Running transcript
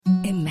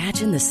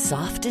Imagine the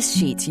softest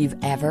sheets you've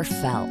ever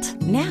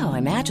felt. Now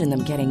imagine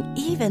them getting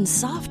even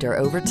softer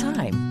over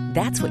time.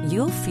 That's what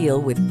you'll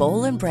feel with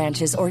Bowl and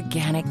Branch's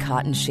organic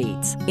cotton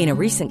sheets. In a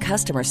recent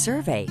customer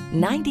survey,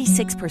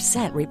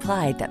 96%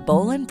 replied that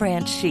Bowl and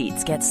Branch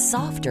sheets get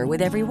softer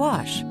with every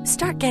wash.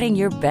 Start getting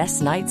your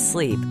best night's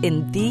sleep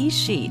in these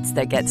sheets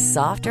that get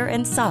softer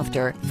and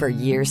softer for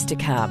years to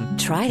come.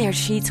 Try their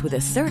sheets with a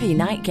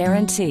 30-night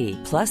guarantee.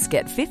 Plus,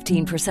 get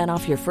 15%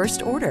 off your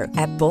first order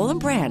at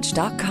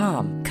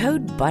bowlandbranch.com.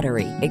 Code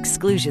BUTTERY.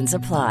 Exclusions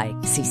apply.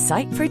 See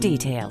site for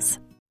details.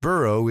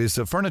 Burrow is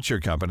a furniture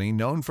company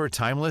known for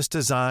timeless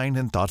design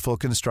and thoughtful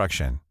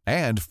construction,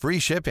 and free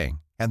shipping,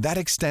 and that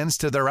extends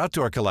to their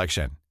outdoor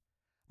collection.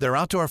 Their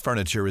outdoor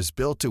furniture is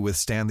built to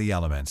withstand the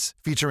elements,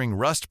 featuring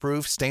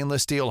rust-proof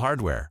stainless steel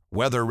hardware,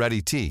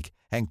 weather-ready teak,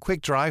 and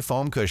quick-dry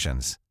foam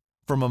cushions.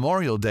 For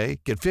Memorial Day,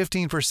 get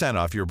 15%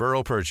 off your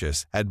Burrow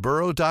purchase at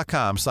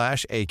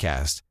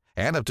burrow.com/ACAST,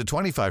 and up to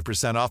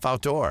 25% off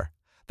outdoor.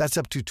 That's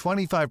up to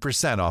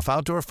 25% off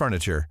outdoor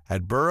furniture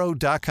at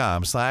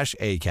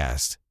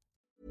burrow.com/ACAST.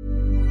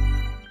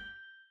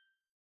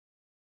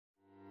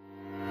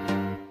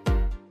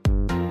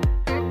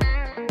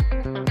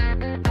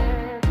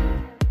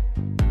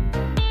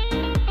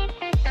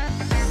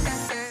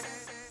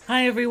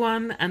 Hi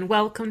everyone, and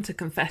welcome to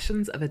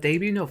Confessions of a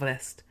Debut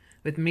Novelist,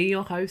 with me,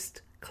 your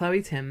host,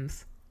 Chloe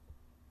Timms.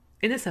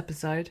 In this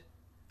episode,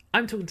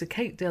 I'm talking to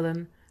Kate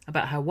Dillon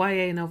about her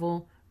YA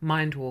novel,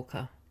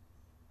 Mindwalker.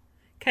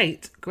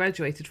 Kate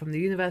graduated from the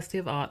University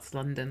of Arts,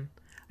 London,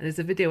 and is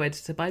a video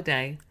editor by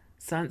day,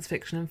 science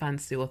fiction and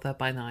fantasy author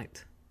by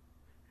night.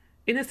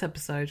 In this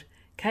episode,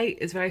 Kate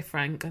is very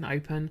frank and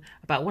open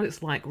about what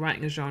it's like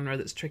writing a genre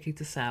that's tricky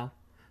to sell,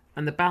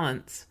 and the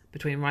balance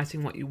between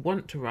writing what you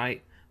want to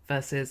write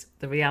versus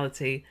the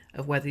reality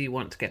of whether you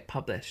want to get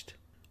published.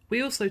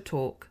 We also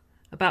talk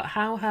about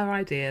how her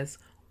ideas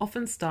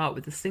often start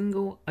with a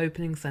single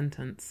opening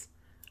sentence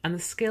and the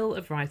skill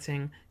of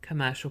writing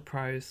commercial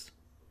prose.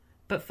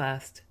 But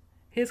first,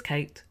 here's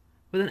Kate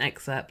with an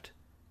excerpt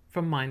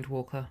from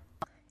Mindwalker.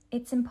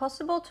 It's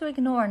impossible to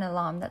ignore an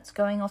alarm that's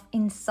going off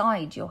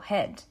inside your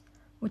head,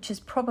 which is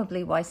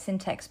probably why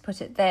Syntex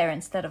put it there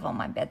instead of on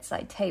my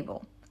bedside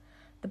table.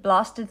 The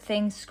blasted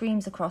thing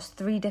screams across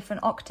 3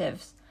 different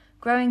octaves,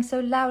 growing so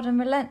loud and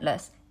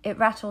relentless, it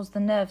rattles the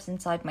nerves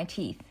inside my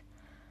teeth.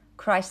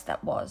 Christ,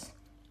 that was.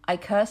 I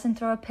curse and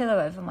throw a pillow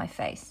over my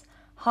face,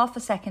 half a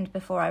second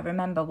before I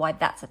remember why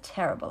that's a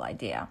terrible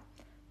idea.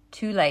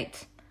 Too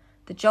late.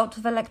 The jolt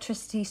of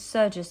electricity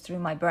surges through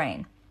my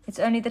brain. It's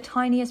only the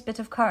tiniest bit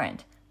of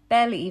current,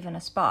 barely even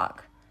a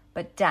spark.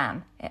 But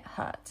damn, it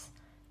hurts.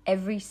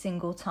 Every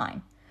single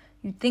time.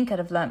 You'd think I'd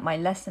have learnt my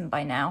lesson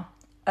by now.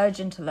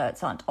 Urgent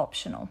alerts aren't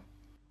optional.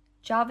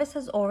 Jarvis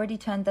has already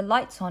turned the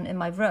lights on in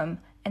my room,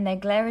 and their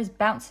glare is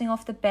bouncing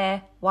off the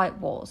bare, white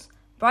walls,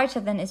 brighter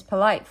than is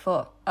polite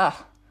for,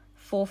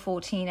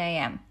 4:14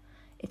 a.m.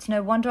 It's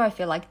no wonder I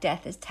feel like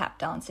death is tap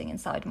dancing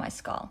inside my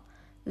skull.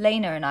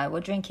 Lena and I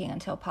were drinking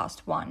until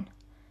past 1.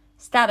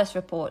 Status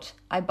report,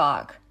 I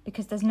bark,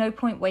 because there's no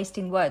point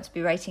wasting words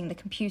berating the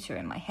computer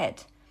in my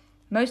head.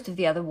 Most of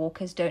the other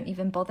walkers don't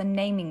even bother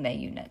naming their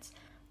units,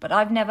 but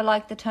I've never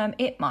liked the term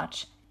IT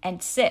much,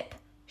 and SIP,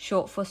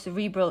 short for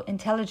Cerebral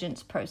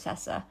Intelligence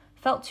Processor,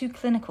 felt too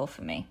clinical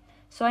for me,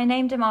 so I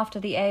named him after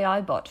the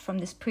AI bot from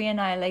this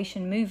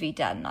pre-annihilation movie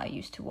Dad and I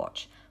used to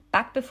watch,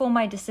 back before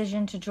my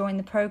decision to join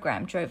the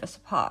program drove us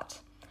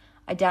apart.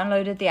 I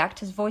downloaded the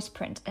actor's voice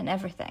print and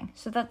everything,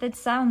 so that they'd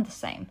sound the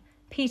same.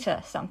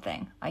 Peter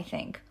something, I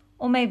think.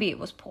 Or maybe it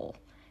was Paul.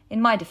 In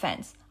my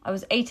defense, I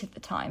was 8 at the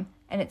time,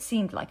 and it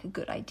seemed like a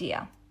good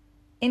idea.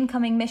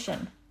 Incoming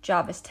mission,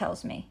 Jarvis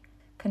tells me.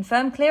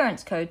 Confirm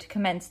clearance code to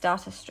commence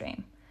data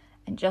stream.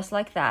 And just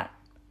like that,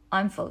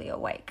 I'm fully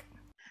awake.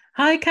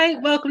 Hi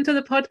Kate, welcome to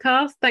the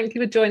podcast. Thank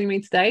you for joining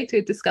me today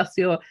to discuss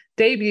your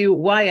debut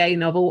YA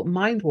novel,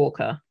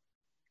 Mindwalker.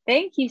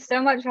 Thank you so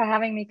much for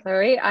having me,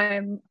 Chloe.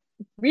 I'm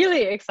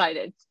really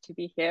excited to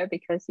be here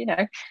because,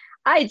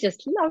 I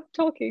just love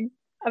talking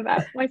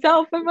about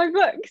myself and my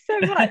book so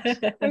much.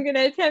 I'm going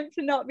to attempt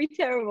to not be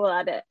terrible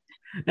at it.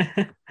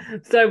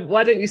 So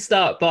why don't you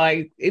start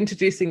by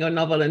introducing your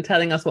novel and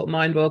telling us what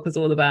Mindwalker is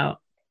all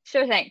about?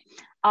 Sure thing.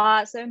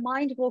 So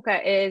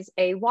Mindwalker is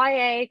a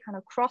YA kind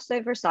of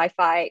crossover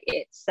sci-fi.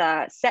 It's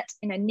set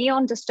in a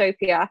neon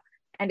dystopia,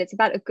 and it's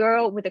about a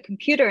girl with a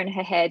computer in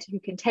her head who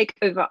can take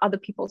over other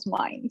people's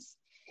minds.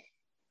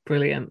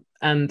 Brilliant.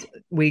 And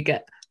we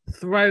get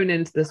thrown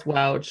into this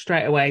world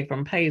straight away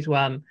from page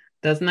 1.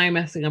 There's no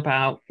messing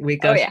about. We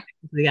go straight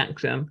into the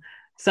action.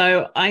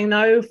 So I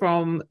know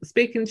from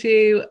speaking to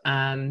you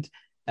and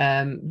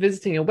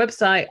visiting your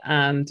website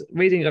and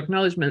reading your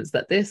acknowledgements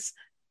that this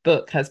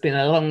book has been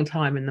a long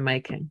time in the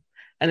making,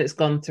 and it's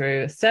gone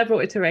through several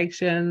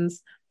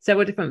iterations,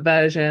 several different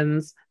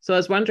versions. So I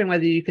was wondering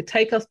whether you could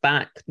take us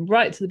back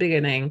right to the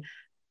beginning.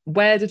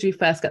 Where did you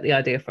first get the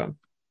idea from?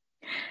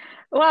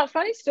 Well,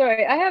 funny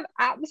story. I have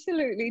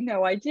absolutely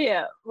no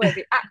idea where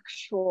the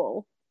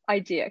actual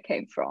idea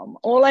came from.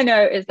 All I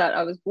know is that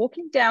I was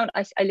walking down,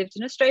 I lived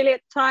in Australia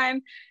at the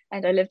time,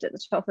 and I lived at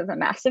the top of a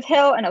massive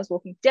hill, and I was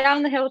walking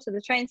down the hill to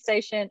the train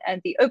station,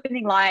 and the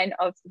opening line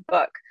of the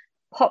book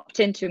popped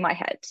into my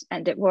head,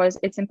 and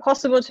it's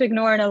impossible to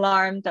ignore an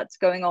alarm that's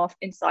going off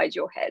inside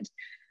your head.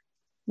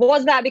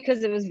 Was that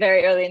because it was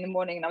very early in the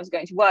morning and I was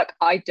going to work?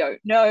 I don't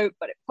know,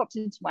 but it popped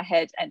into my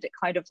head, and it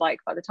kind of like,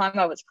 by the time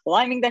I was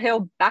climbing the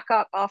hill back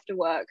up after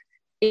work,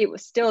 it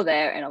was still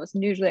there, and I was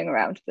noodling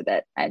around with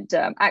it. And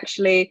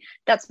actually,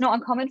 that's not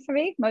uncommon for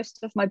me. Most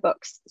of my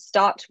books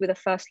start with a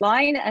first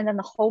line, and then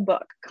the whole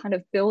book kind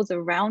of builds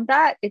around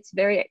that. It's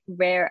very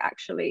rare,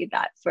 actually,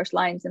 that first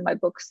lines in my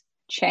books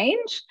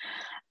change.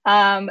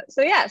 So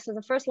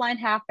the first line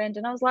happened,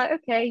 and I was like,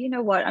 okay, you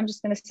know what? I'm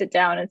just going to sit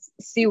down and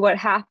see what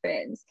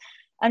happens,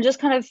 and just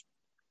kind of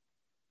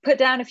put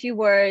down a few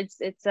words.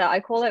 It's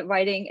I call it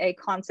writing a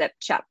concept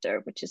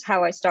chapter, which is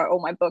how I start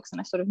all my books, and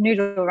I sort of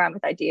noodle around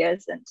with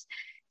ideas and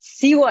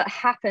see what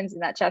happens in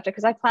that chapter,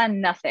 because I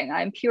plan nothing.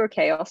 I'm pure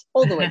chaos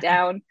all the way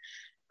down.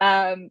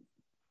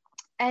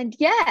 And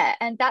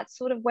that's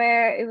sort of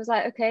where it was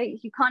like, okay,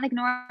 you can't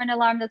ignore an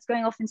alarm that's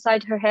going off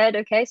inside her head.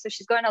 Okay, so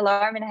she's got an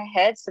alarm in her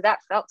head, so that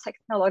felt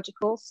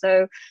technological.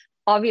 So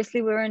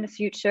obviously we're in the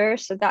future,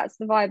 so that's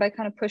the vibe I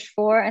kind of pushed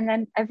for, and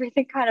then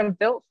everything kind of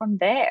built from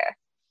there.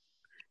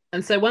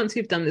 And so once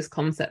you've done this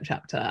concept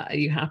chapter, are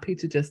you happy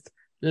to just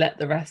let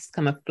the rest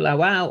kind of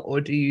flow out,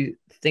 or do you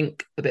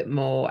think a bit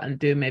more and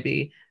do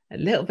maybe a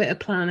little bit of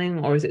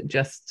planning, or is it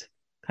just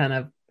kind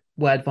of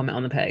word vomit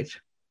on the page?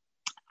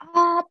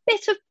 A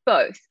bit of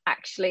both,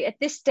 actually, at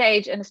this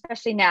stage, and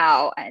especially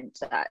now, and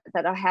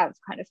that I have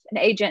kind of an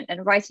agent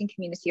and writing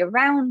community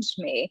around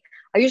me,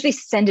 I usually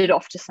send it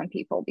off to some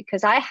people,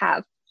 because I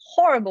have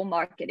horrible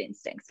market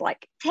instincts,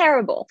 like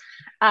terrible.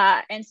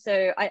 And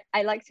so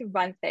I like to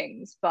run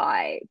things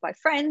by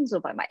friends or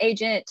by my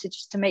agent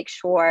to make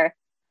sure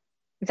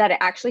that it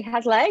actually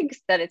has legs,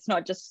 that it's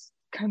not just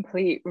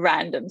complete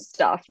random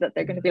stuff that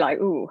they're going to be like,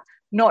 ooh,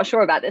 not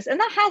sure about this. And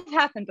that has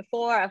happened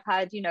before. I've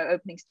had,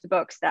 openings to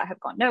books that have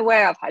gone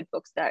nowhere. I've had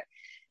books that,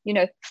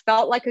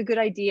 felt like a good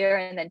idea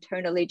and then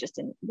internally just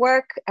didn't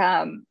work.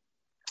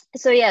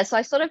 So I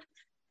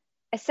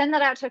send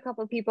that out to a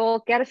couple of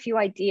people, get a few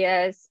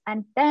ideas,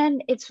 and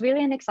then it's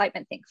really an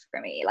excitement thing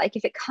for me. Like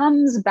if it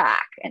comes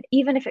back, and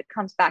even if it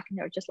comes back and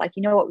they're just like,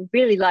 you know what, we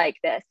really like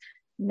this,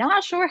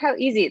 not sure how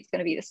easy it's going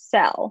to be to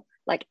sell.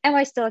 Like, am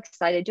I still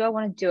excited? Do I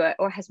want to do it?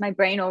 Or has my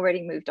brain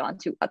already moved on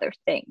to other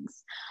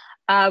things?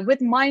 With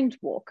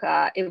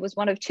Mindwalker, it was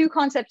one of two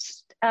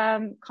concepts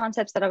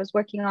that I was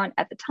working on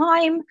at the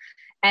time.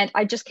 And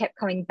I just kept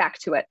coming back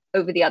to it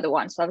over the other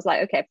one. So I was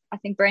like, okay, I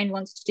think brain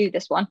wants to do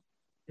this one.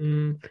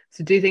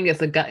 So do you think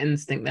it's a gut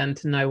instinct then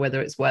to know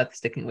whether it's worth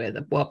sticking with?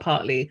 Well,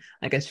 partly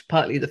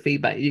the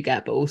feedback you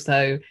get, but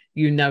also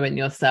in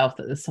yourself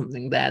that there's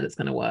something there that's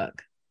going to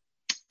work.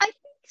 I think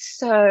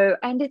so.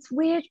 And it's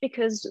weird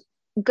because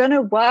going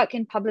to work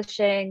in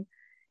publishing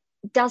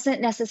doesn't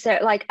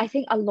necessarily, like, I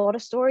think a lot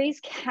of stories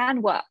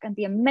can work and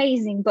be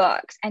amazing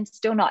books and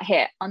still not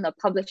hit on the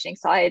publishing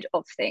side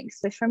of things.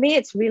 So for me,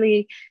 it's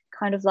really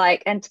kind of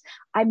like, and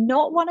I'm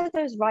not one of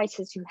those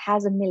writers who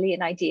has a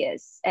million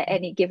ideas at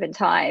any given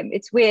time.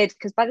 It's weird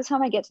because by the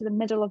time I get to the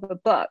middle of a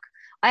book,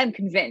 I am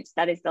convinced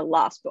that is the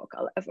last book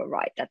I'll ever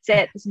write. That's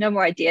it. There's no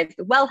more ideas.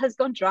 The well has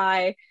gone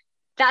dry.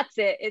 That's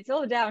it. It's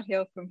all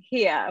downhill from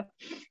here.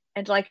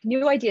 And like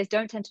new ideas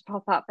don't tend to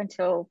pop up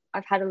until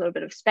I've had a little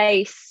bit of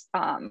space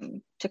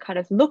to kind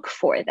of look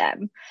for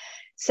them.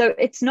 So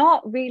it's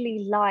not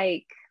really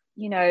like,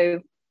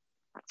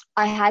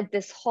 I had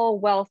this whole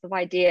wealth of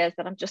ideas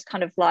that I'm just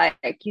kind of like,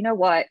 you know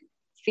what,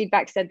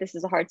 feedback said this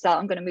is a hard sell,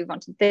 I'm going to move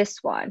on to this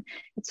one.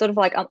 It's sort of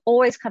like I'm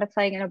always kind of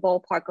playing in a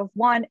ballpark of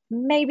 1,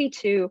 maybe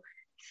 2,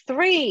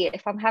 3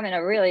 if I'm having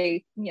a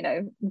really,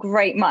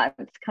 great month,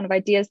 kind of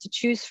ideas to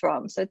choose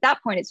from. So at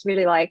that point, it's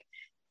really like,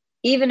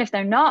 even if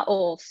they're not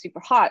all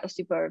super hot or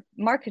super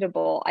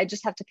marketable, I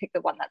just have to pick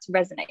the one that's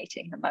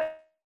resonating the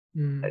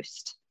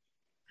most.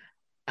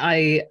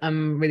 I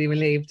am really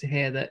relieved to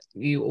hear that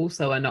you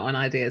also are not an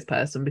ideas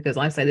person, because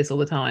I say this all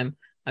the time.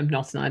 I'm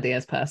not an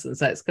ideas person.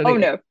 So it's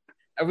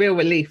a real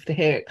relief to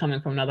hear it coming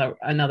from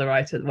another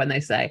writer when they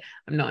say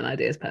I'm not an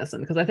ideas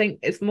person, because I think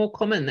it's more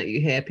common that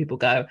you hear people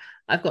go,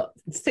 I've got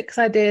 6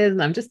 ideas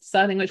and I'm just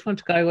deciding which one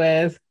to go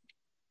with.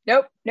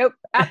 Nope,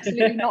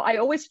 absolutely not. I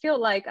always feel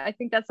like, I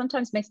think that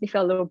sometimes makes me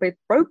feel a little bit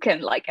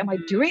broken. Like, am I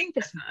doing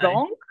this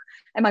wrong?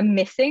 Am I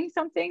missing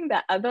something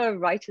that other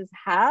writers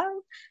have?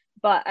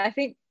 But I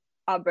think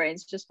our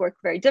brains just work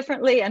very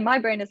differently. And my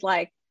brain is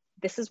like,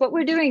 this is what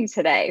we're doing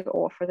today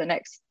or for the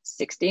next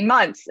 16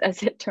 months.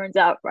 As it turns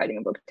out, writing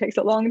a book takes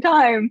a long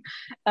time.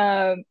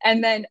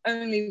 And then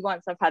only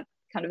once I've had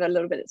kind of a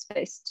little bit of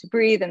space to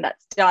breathe and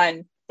that's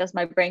done, does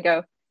my brain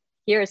go,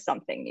 here's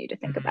something new to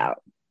think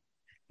about.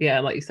 Yeah,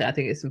 like you said, I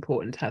think it's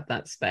important to have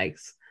that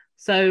space.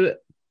 So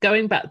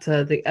going back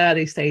to the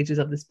early stages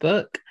of this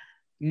book,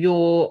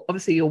 your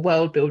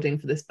world building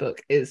for this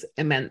book is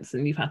immense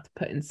and you've had to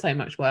put in so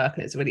much work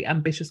and it's a really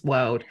ambitious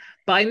world.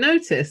 But I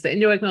noticed that in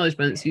your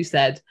acknowledgements, you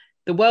said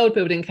the world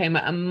building came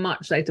at a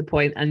much later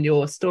point, and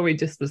your story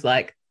just was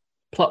like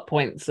plot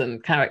points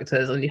and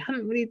characters, and you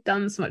hadn't really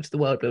done so much of the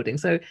world building.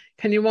 So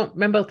can you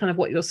remember kind of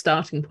what your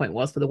starting point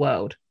was for the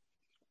world?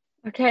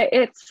 Okay,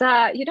 it's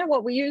you know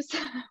what, we use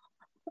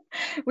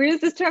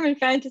this term in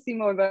fantasy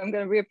more, but I'm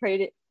going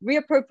to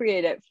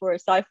reappropriate it for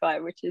sci-fi,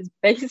 which is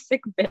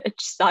basic bitch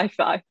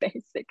sci-fi.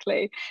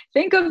 Basically,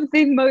 think of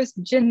the most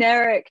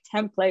generic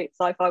template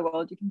sci-fi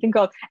world you can think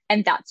of,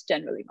 and that's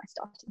generally my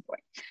starting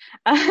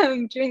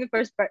point. During the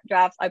first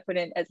drafts, I put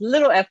in as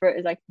little effort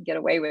as I can get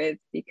away with,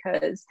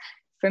 because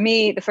for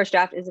me, the first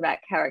draft is about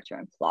character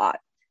and plot.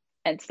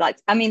 And it's like,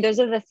 I mean, those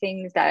are the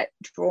things that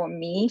draw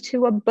me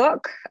to a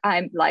book.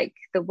 I'm like,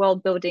 the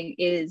world building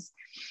is,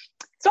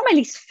 it's not my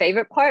least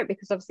favorite part,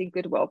 because obviously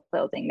good world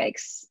building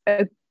makes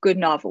a good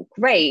novel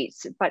great,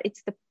 but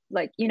it's the,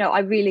 like, you know,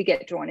 I really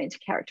get drawn into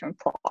character and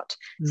plot.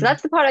 So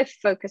that's the part I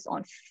focus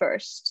on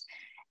first.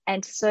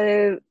 And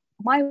so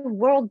my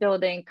world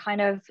building kind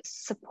of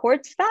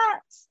supports that,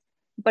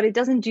 but it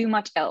doesn't do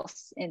much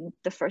else in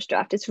the first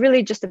draft. It's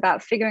really just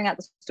about figuring out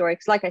the story.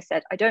 Because like I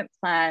said, I don't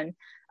plan.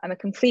 I'm a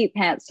complete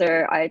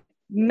pantser. I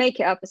make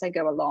it up as I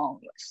go along.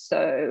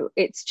 So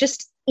it's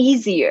just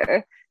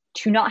easier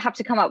to not have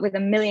to come up with a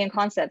million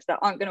concepts that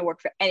aren't going to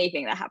work for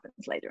anything that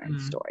happens later in the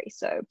story.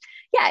 So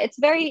yeah, it's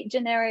very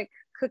generic,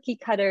 cookie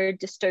cutter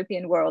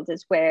dystopian world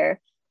is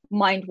where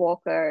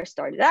Mindwalker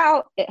started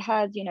out. It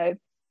had, you know,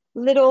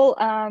 little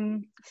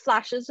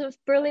flashes of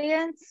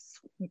brilliance.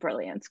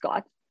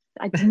 God,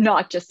 I did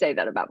not just say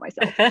that about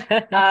myself.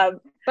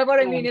 But what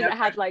I mean is it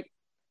had like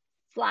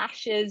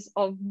flashes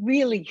of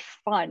really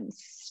fun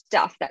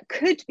stuff that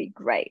could be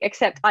great,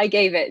 except I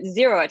gave it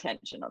zero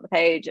attention on the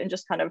page and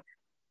just kind of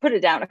put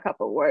it down a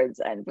couple of words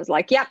and was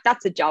like, yep,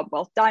 that's a job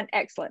well done,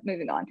 excellent,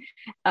 moving on.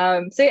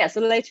 So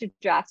the later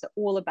drafts are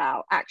all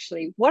about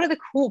actually what are the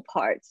cool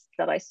parts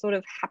that I sort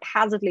of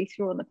haphazardly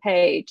threw on the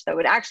page that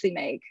would actually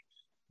make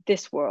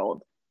this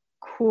world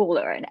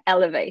cooler and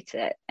elevate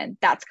it. And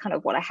that's kind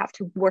of what I have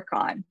to work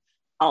on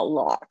a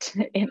lot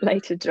in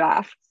later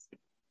drafts.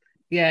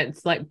 Yeah,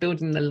 it's like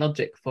building the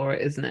logic for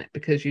it, isn't it?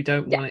 Because you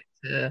don't want it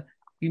to,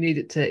 you need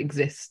it to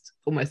exist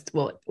almost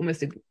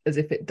as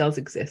if it does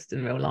exist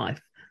in real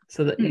life,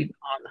 so that you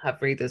can't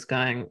have readers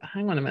going,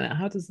 hang on a minute,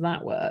 how does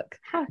that work?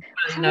 How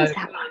does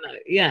that work?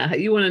 Yeah,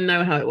 you want to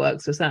know how it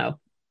works yourself.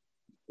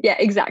 Yeah,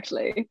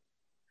 exactly.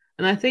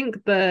 And I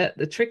think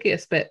the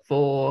trickiest bit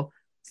for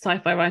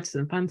sci-fi writers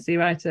and fantasy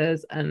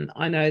writers, and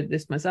I know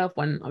this myself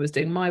when I was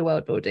doing my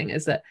world building,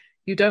 is that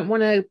you don't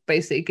want to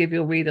basically give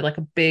your reader like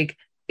a big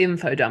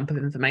info dump of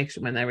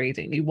information when they're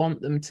reading. You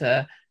want them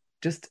to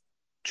just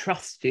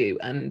trust you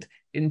and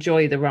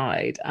enjoy the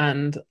ride.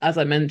 And as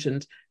I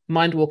mentioned,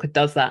 Mindwalker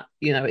does that.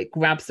 You know, it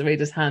grabs the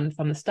reader's hand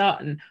from the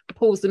start and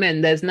pulls them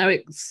in. There's no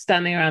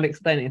standing around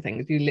explaining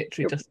things. You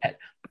literally just get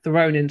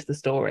thrown into the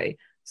story.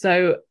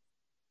 So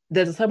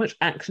there's so much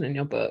action in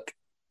your book,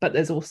 but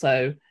there's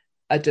also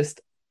a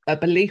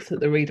belief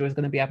that the reader is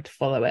going to be able to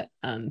follow it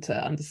and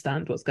to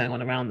understand what's going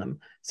on around them.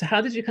 So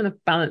how did you kind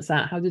of balance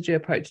that? How did you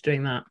approach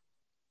doing that?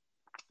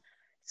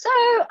 So,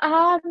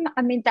 I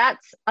mean,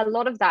 that's a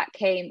lot of that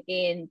came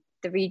in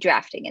the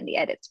redrafting and the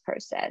edits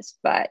process.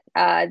 But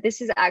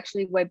this is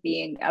actually where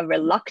being a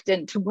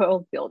reluctant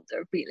world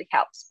builder really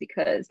helps,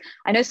 because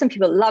I know some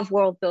people love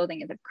world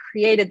building and they've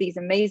created these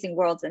amazing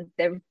worlds, and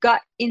their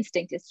gut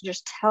instinct is to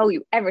just tell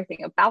you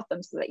everything about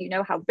them so that you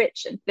know how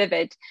rich and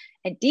vivid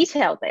and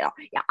detailed they are.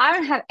 Yeah, I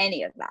don't have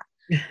any of that.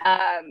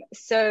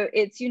 So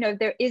it's, you know,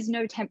 there is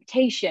no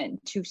temptation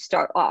to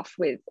start off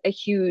with a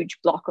huge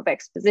block of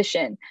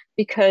exposition,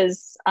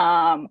 because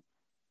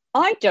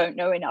I don't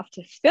know enough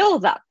to fill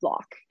that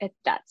block at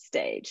that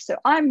stage. So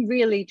I'm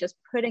really just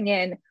putting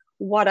in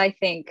what I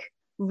think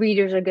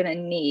readers are going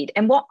to need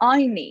and what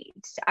I need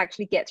to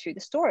actually get through the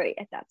story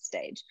at that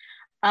stage.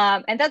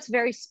 And that's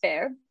very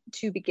spare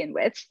to begin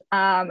with.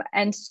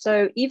 And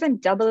so even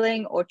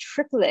doubling or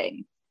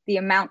tripling the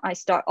amount I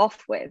start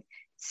off with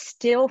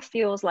still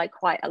feels like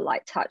quite a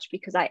light touch,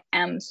 because I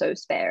am so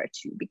spare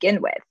to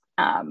begin with.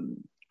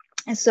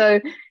 And so,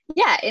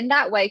 yeah, in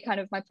that way, kind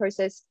of my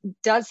process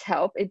does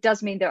help. It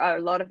does mean there are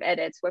a lot of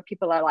edits where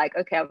people are like,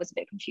 okay, I was a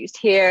bit confused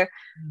here.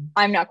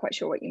 I'm not quite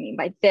sure what you mean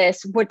by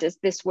this. What does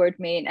this word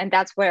mean? And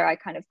that's where I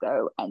kind of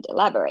go and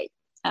elaborate.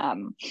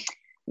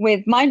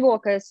 With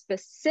Mindwalker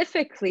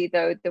specifically,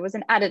 though, there was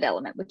an added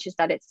element, which is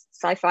that it's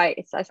sci-fi.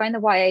 It's sci-fi in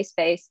the YA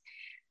space,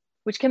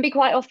 which can be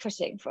quite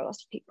off-putting for a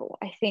lot of people.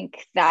 I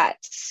think that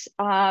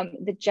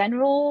the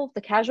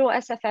casual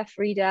SFF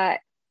reader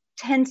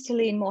tends to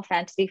lean more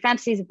fantasy.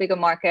 Fantasy is a bigger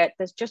market.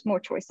 There's just more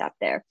choice out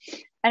there.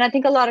 And I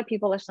think a lot of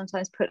people are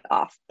sometimes put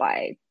off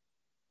by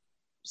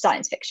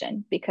science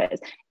fiction, because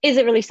is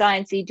it really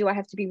sciencey? Do I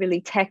have to be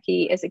really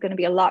techie? Is it going to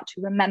be a lot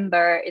to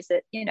remember? Is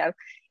it, you know,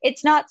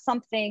 it's not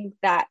something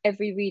that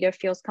every reader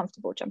feels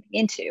comfortable jumping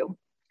into.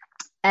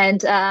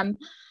 And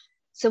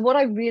so what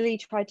I really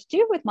try to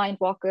do with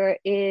Mindwalker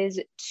is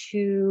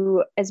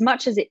to, as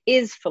much as it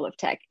is full of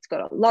tech, it's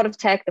got a lot of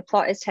tech, the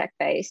plot is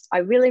tech-based, I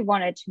really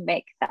wanted to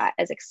make that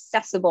as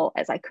accessible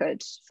as I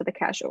could for the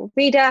casual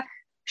reader,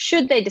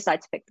 should they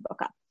decide to pick the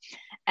book up.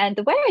 And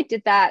the way I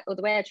did that, or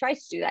the way I tried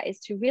to do that, is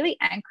to really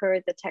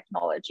anchor the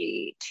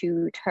technology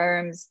to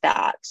terms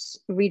that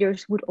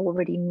readers would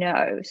already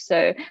know.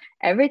 So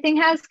everything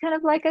has kind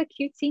of like a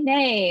cutesy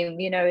name,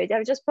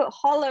 I just put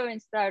hollow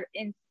instead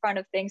in front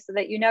of things so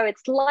that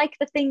it's like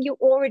the thing you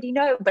already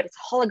know, but it's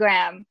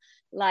hologram.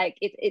 Like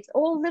it's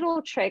all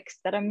little tricks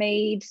that are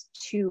made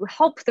to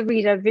help the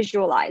reader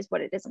visualize what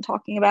it is I'm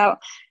talking about.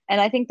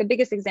 And I think the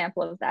biggest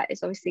example of that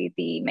is obviously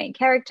the main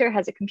character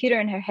has a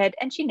computer in her head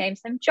and she names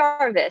him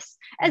Jarvis,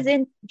 as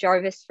in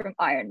Jarvis from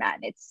Iron Man.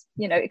 It's,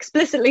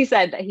 explicitly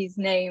said that he's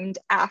named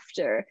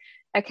after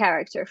a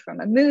character from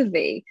a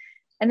movie.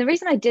 And the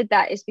reason I did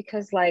that is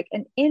because like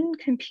an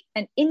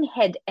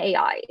in-head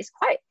AI is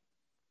quite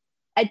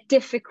a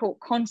difficult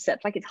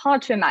concept. Like it's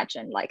hard to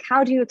imagine. Like,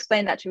 how do you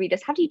explain that to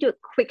readers? How do you do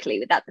it quickly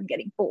without them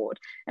getting bored?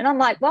 And I'm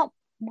like, well,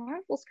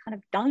 Marvel's kind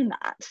of done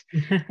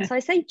that. So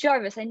I say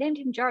Jarvis, I named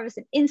him Jarvis,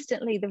 and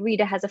instantly the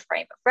reader has a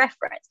frame of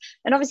reference.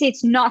 And obviously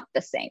it's not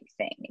the same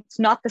thing. It's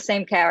not the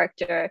same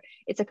character.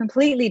 It's a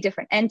completely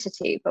different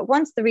entity. But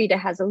once the reader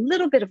has a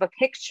little bit of a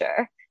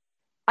picture,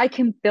 I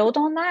can build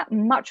on that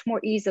much more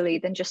easily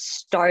than just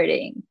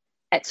starting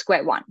at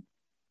square one.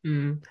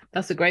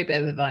 That's a great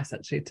bit of advice,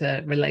 actually,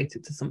 to relate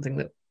it to something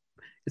that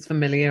is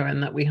familiar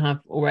and that we have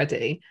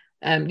already.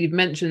 You've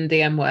mentioned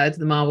the M word,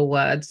 the Marvel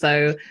word.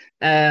 So,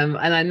 and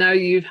I know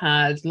you've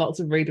had lots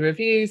of reader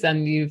reviews,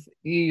 and you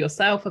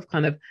yourself have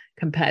kind of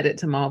compared it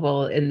to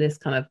Marvel in this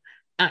kind of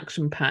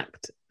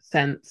action-packed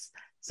sense.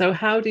 So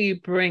how do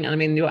you bring, and I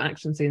mean, your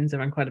action scenes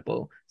are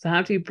incredible. So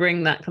how do you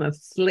bring that kind of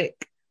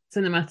slick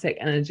cinematic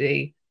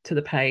energy to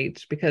the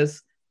page?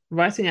 Because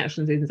writing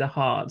action scenes are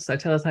hard. So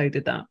tell us how you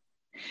did that.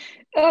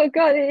 Oh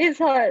God, it is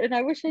hard. And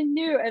I wish I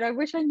knew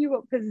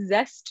what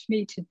possessed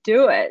me to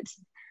do it.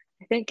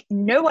 I think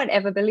no one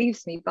ever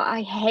believes me, but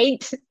I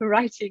hate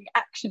writing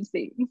action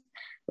scenes.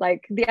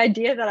 Like the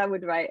idea that I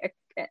would write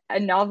a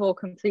novel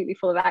completely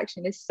full of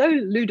action is so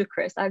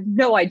ludicrous. I have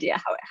no idea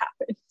how it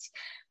happened.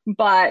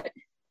 But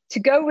to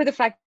go with the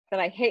fact that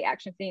I hate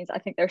action scenes, I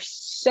think they're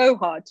so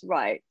hard to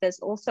write.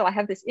 I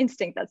have this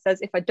instinct that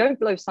says if I don't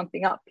blow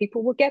something up,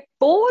 people will get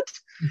bored.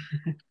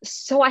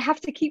 So I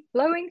have to keep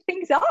blowing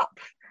things up.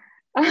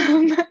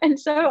 And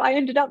so I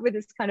ended up with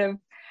this kind of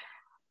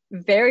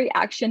very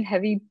action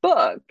heavy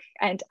book.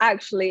 And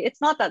actually,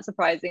 it's not that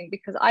surprising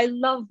because I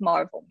love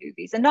Marvel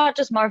movies, and not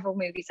just Marvel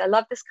movies. I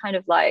love this kind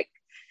of like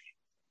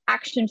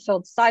action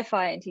filled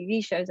sci-fi and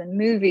TV shows and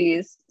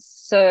movies.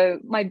 So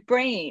my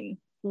brain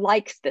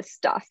likes this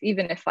stuff,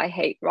 even if I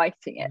hate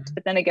writing it.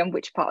 But then again,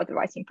 which part of the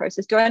writing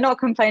process do I not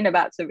complain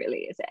about? So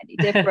really, is it any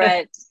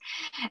different?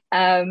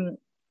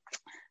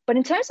 But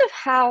in terms of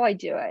how I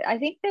do it, I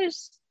think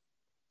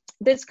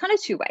there's kind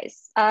of two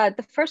ways.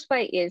 The first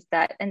way is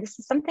that, and this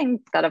is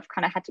something that I've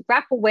kind of had to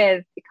grapple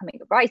with becoming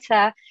a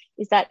writer,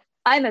 is that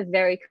I'm a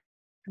very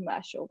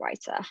commercial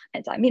writer.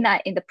 And I mean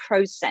that in the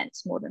prose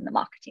sense more than the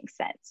marketing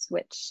sense,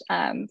 which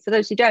for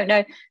those who don't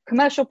know,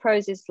 commercial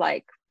prose is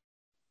like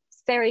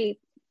very,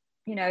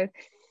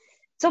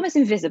 it's almost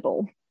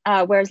invisible.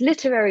 Whereas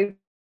literary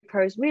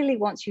prose really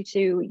wants you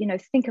to,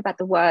 think about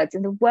the words,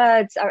 and the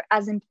words are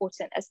as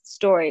important as the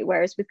story.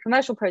 Whereas with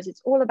commercial prose,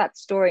 it's all about the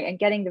story and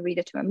getting the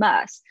reader to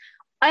immerse.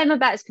 I am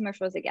about as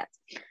commercial as it gets.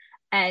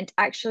 And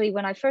actually,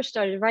 when I first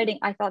started writing,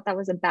 I thought that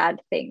was a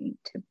bad thing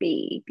to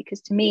be,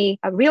 because to me,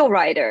 a real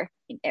writer,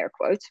 in air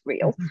quotes,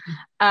 real,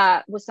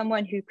 was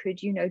someone who could,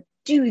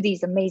 do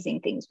these amazing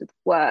things with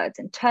words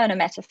and turn a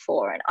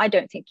metaphor. And I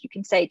don't think you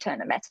can say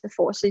turn a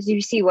metaphor. So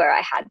you see where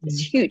I had this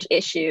huge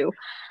issue.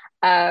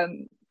 But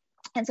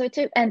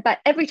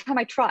every time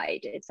I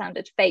tried, it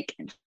sounded fake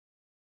and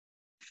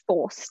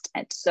forced.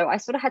 And so I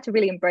sort of had to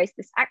really embrace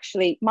this.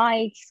 Actually,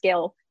 my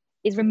skill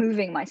is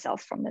removing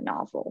myself from the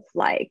novel.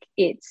 Like,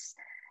 it's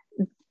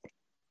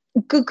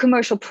good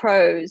commercial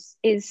prose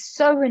is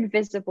so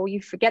invisible,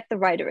 you forget the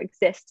writer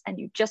exists and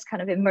you just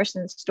kind of immerse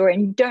in the story,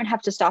 and you don't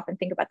have to stop and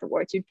think about the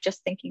words. You're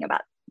just thinking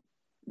about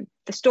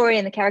the story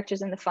and the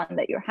characters and the fun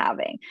that you're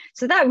having.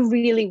 So that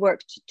really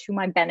worked to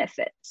my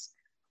benefit,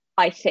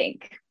 I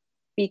think,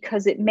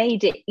 because it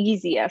made it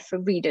easier for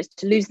readers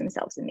to lose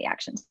themselves in the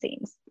action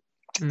scenes.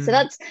 So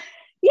that's,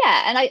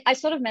 and I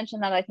sort of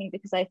mentioned that, I think,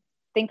 because I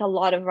think a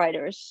lot of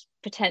writers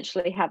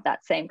potentially have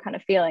that same kind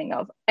of feeling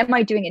of, am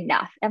I doing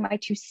enough? Am I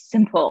too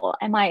simple?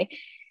 Am I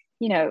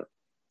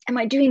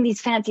doing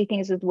these fancy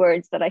things with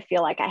words that I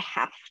feel like I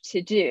have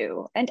to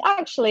do? And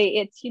actually,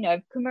 it's,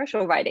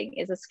 commercial writing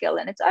is a skill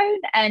in its own.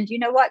 And you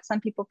know what? Some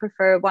people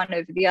prefer one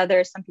over the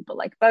other. Some people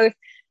like both,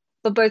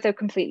 but both are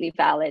completely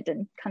valid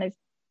and kind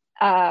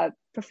of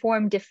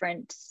perform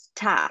different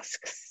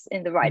tasks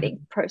in the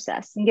writing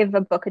process and give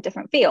a book a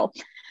different feel.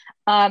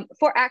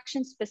 For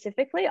action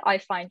specifically, I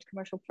find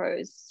commercial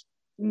prose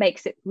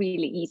makes it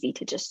really easy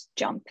to just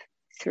jump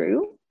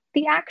through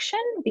the action,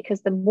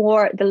 because the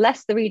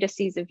less the reader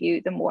sees of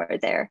you, the more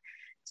they're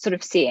sort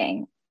of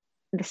seeing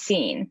the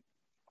scene.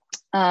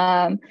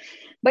 But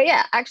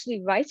yeah,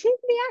 actually writing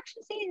the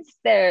action scenes,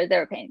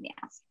 they're a pain in the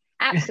ass.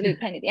 absolute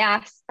pain in the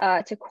ass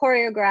to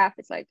choreograph.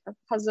 It's like a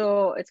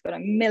puzzle. It's got a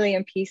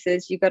million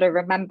pieces. You got to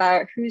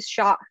remember who's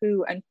shot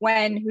who and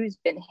when, who's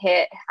been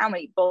hit, how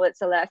many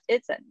bullets are left.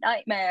 It's a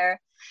nightmare.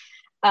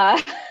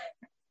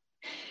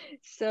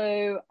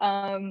 So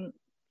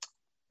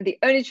the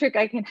only trick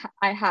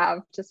I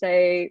have to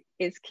say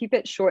is keep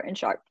it short and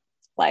sharp.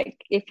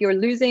 Like if you're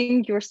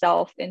losing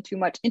yourself in too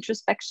much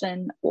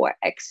introspection or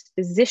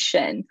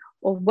exposition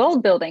or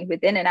world building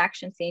within an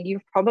action scene,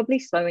 you're probably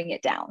slowing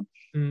it down.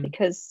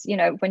 Because, you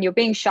know, when you're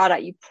being shot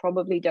at, you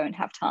probably don't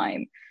have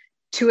time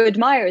to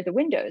admire the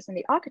windows and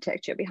the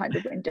architecture behind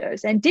the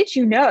windows. And did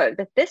you know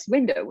that this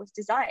window was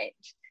designed,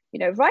 you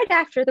know, right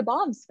after the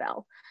bombs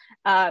fell?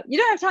 You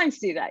don't have time to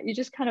do that. You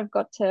just kind of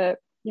got to,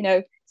 you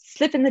know,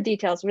 slip in the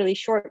details, really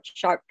short,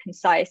 sharp,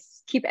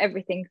 concise, keep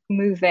everything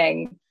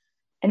moving,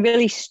 and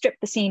really strip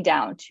the scene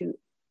down to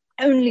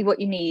only what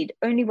you need,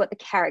 only what the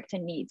character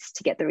needs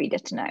to get the reader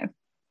to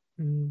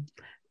know.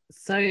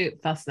 So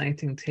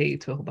fascinating to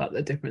talk about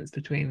the difference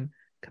between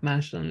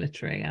commercial and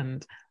literary.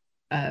 And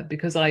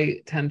because I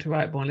tend to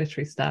write more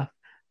literary stuff,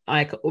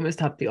 I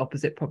almost have the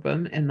opposite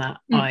problem in that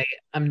I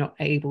am not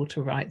able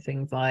to write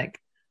things like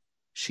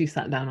she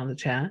sat down on the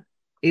chair,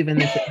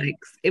 even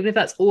if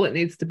that's all it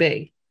needs to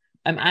be.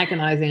 I'm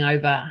agonizing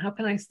over how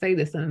can I say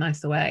this in a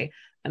nicer way.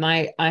 And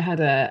I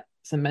had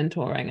some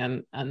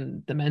mentoring,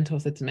 and the mentor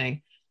said to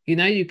me, you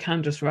know, you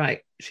can just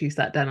write she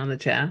sat down on the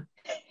chair.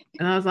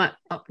 And I was like,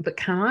 oh, but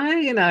can I?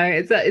 You know,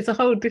 it's a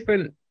whole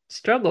different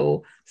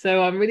struggle.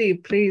 So I'm really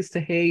pleased to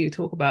hear you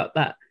talk about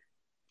that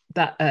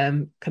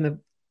kind of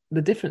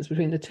the difference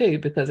between the two,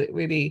 because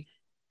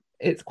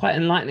it's quite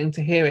enlightening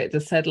to hear it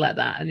just said like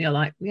that. And you're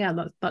like, yeah,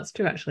 that's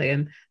true actually.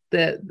 And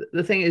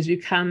the thing is, you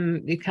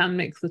can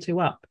mix the two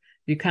up.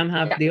 You can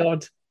have the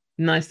odd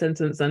nice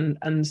sentence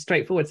and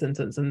straightforward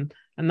sentence, and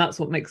that's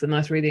what makes a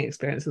nice reading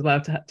experience as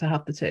well, to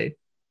have the two.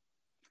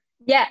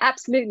 Yeah,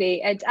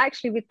 absolutely. And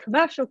actually with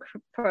commercial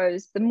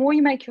prose, the more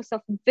you make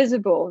yourself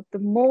visible, the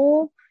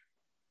more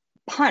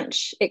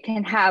punch it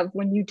can have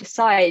when you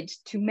decide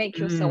to make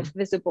yourself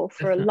visible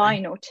for definitely. A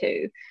line or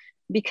two,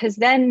 because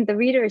then the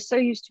reader is so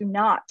used to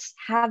not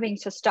having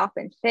to stop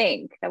and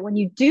think that when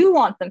you do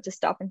want them to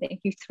stop and think,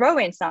 you throw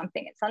in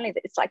something and suddenly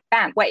it's like,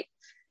 bam, wait,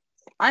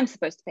 I'm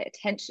supposed to pay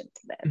attention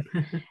to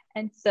this.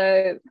 And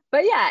so,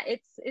 but yeah,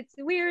 it's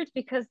weird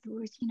because,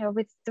 you know,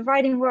 with the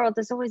writing world,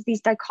 there's always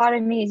these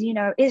dichotomies, you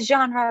know, is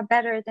genre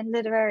better than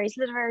literary? Is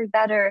literary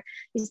better?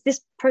 Is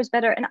this prose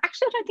better? And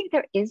actually, I don't think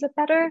there is a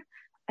better.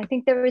 I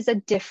think there is a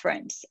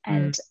difference.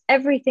 And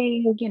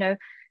everything, you know,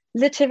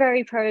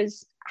 literary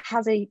prose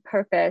has a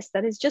purpose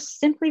that is just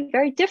simply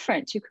very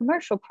different to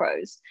commercial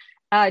prose,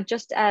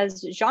 just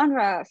as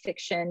genre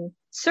fiction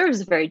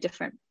serves a very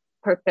different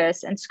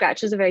purpose and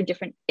scratches a very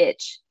different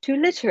itch to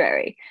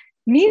literary.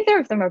 Neither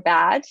of them are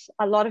bad.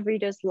 A lot of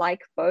readers like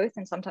both,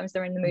 and sometimes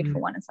they're in the mood for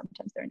one and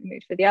sometimes they're in the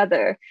mood for the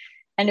other.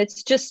 And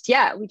it's just,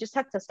 we just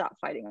have to stop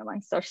fighting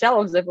amongst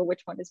ourselves over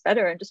which one is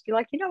better and just be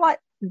like, you know what,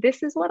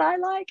 this is what I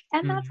like,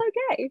 and that's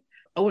okay.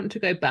 I want to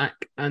go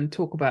back and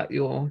talk about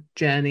your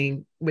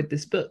journey with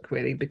this book,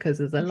 really, because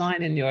there's a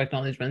line in your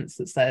acknowledgements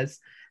that says,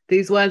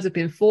 these words have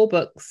been 4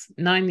 books,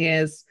 9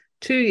 years,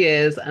 2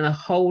 years, and a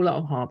whole lot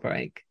of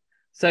heartbreak.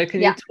 So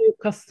can you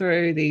talk us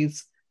through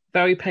these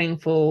very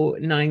painful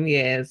 9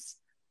 years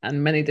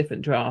and many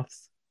different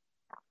drafts?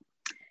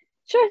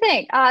 Sure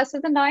thing.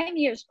 So the 9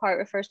 years part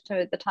refers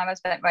to the time I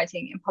spent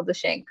writing and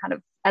publishing kind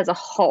of as a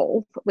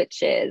whole,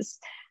 which is,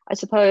 I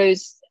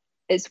suppose,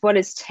 is what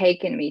has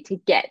taken me to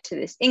get to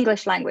this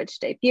English language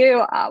debut.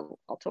 I'll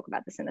talk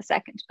about this in a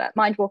second, but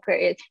Mindwalker,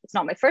 it's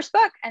not my first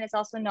book, and it's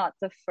also not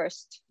the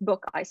first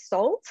book I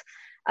sold.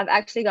 I've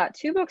actually got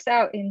 2 books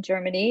out in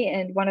Germany,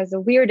 and one of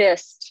the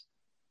weirdest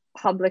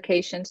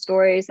publication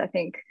stories I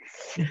think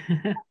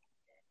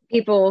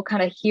people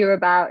kind of hear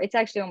about. It's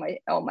actually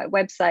on my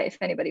website if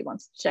anybody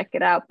wants to check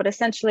it out. But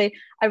essentially,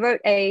 I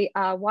wrote a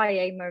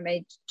YA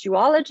mermaid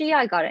duology.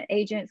 I got an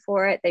agent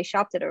for it. They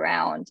shopped it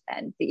around,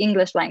 and the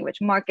English language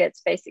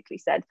markets basically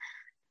said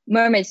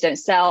mermaids don't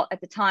sell. At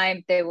the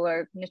time, they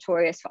were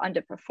notorious for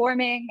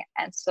underperforming,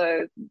 and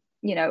so,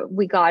 you know,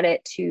 we got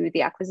it to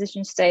the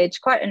acquisition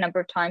stage quite a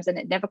number of times, and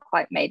it never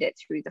quite made it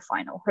through the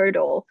final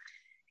hurdle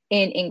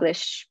in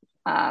English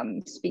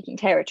speaking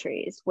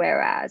territories,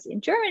 whereas in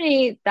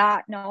Germany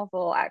that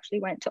novel actually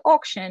went to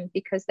auction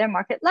because their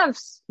market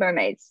loves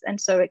mermaids,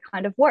 and so it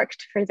kind of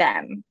worked for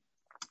them.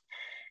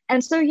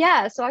 And so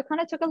so I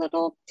kind of took a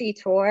little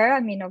detour. I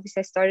mean,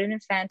 obviously I started in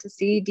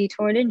fantasy,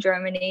 detoured in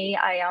Germany.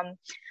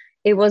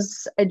 It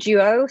was a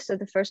duo, so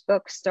the first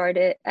book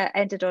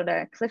ended on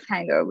a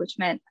cliffhanger, which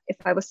meant if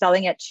I was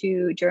selling it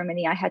to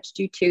Germany I had to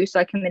do 2, so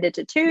I committed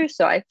to 2.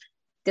 So I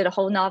did a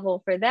whole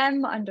novel for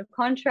them under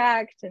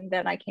contract, and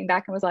then I came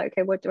back and was like,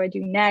 okay, what do I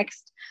do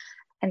next?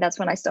 And that's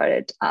when I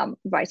started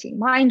writing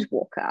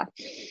Mindwalker.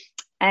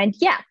 And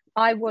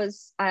I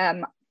was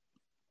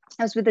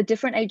with a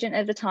different agent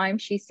at the time.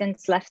 She's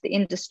since left the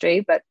industry,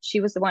 but she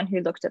was the one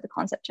who looked at the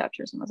concept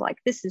chapters and was like,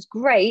 this is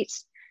great,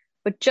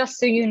 but just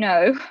so you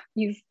know,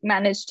 you've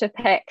managed to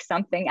pick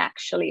something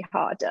actually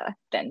harder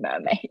than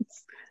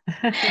mermaids.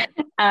 And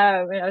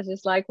I was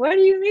just like, what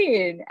do you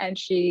mean? And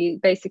she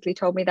basically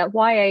told me that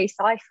YA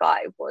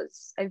sci-fi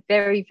was a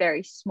very,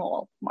 very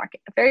small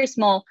market, a very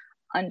small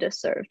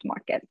underserved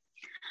market.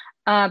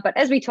 But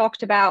as we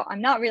talked about,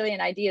 I'm not really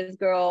an ideas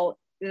girl.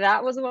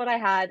 That was what I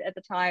had at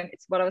the time.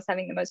 It's what I was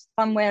having the most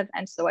fun with.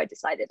 And so I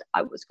decided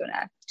I was going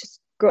to just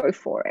go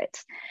for it.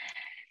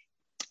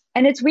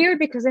 And it's weird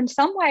because in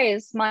some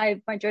ways, my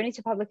journey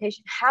to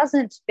publication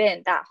hasn't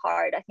been that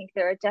hard. I think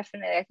I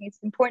think it's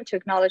important to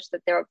acknowledge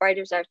that there are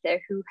writers out there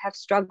who have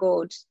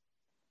struggled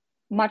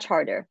much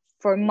harder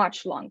for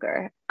much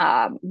longer,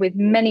 with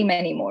many,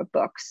 many more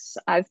books.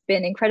 I've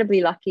been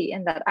incredibly lucky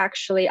in that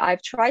actually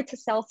I've tried to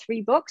sell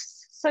 3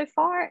 books so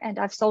far and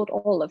I've sold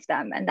all of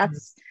them. And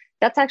that's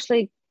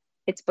actually,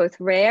 it's both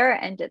rare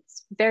and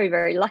it's very,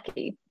 very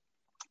lucky.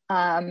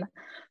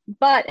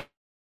 But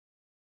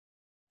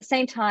the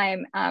same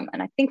time,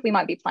 and I think we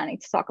might be planning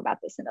to talk about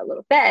this in a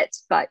little bit,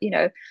 but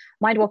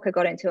Mindwalker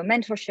got into a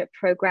mentorship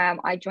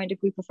program. I joined a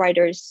group of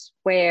writers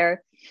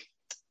where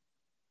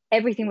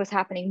everything was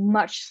happening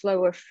much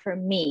slower for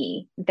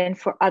me than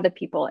for other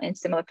people in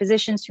similar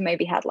positions who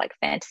maybe had like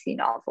fantasy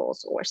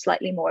novels or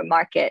slightly more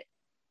marketable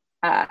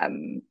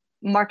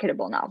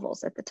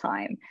novels at the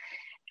time.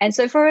 And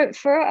so for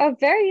a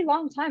very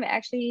long time, it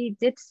actually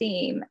did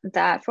seem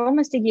that for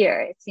almost a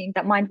year, it seemed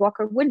that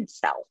Mindwalker wouldn't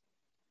sell.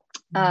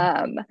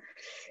 And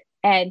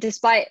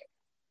despite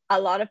a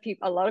lot of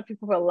people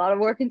put a lot of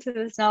work into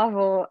this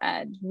novel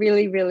and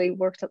really, really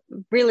worked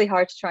really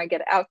hard to try and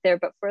get it out there,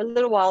 but for a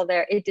little while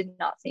there, it did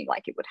not seem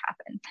like it would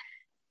happen.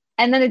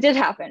 And then it did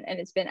happen, and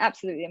it's been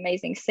absolutely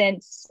amazing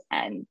since.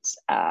 And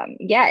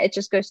it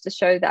just goes to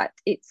show that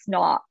it's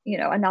not,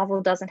 a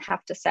novel doesn't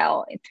have to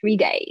sell in 3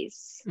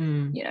 days,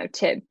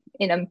 to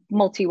in a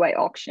multi-way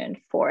auction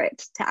for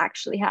it to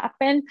actually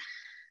happen.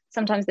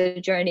 Sometimes the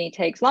journey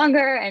takes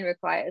longer and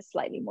requires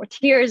slightly more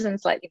tears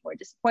and slightly more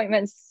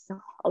disappointments,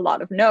 a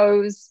lot of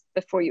no's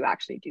before you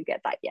actually do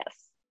get that yes.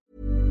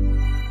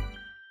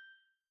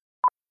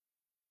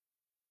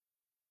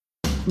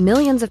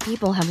 Millions of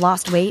people have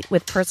lost weight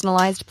with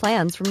personalized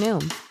plans from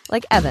Noom.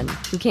 Like Evan,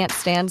 who can't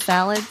stand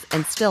salads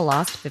and still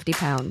lost 50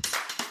 pounds.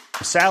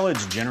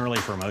 Salads generally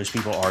for most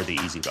people are the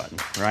easy button,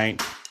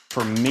 right?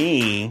 For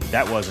me,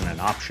 that wasn't an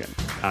option.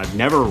 I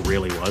never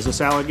really was a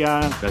salad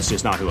guy. That's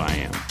just not who I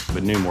am.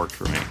 But Noom worked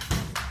for me.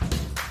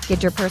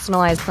 Get your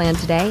personalized plan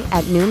today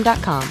at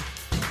Noom.com.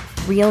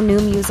 Real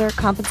Noom user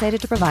compensated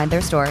to provide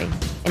their story.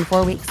 In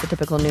 4 weeks, the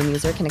typical Noom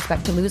user can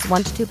expect to lose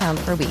 1 to 2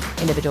 pounds per week.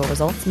 Individual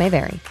results may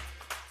vary.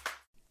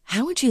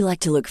 How would you like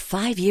to look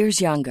 5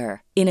 years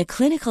younger? In a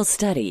clinical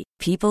study,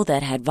 people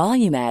that had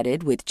volume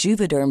added with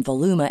Juvederm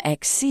Voluma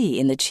XC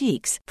in the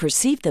cheeks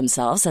perceived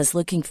themselves as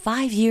looking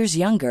 5 years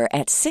younger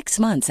at 6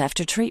 months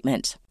after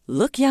treatment.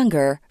 Look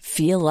younger,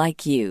 feel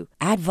like you.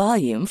 Add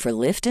volume for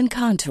lift and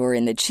contour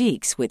in the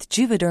cheeks with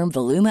Juvederm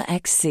Voluma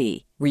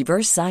XC.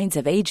 Reverse signs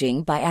of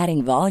aging by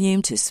adding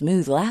volume to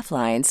smooth laugh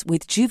lines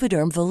with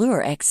Juvederm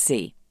Volure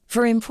XC.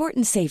 For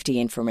important safety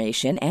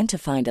information and to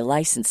find a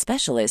licensed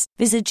specialist,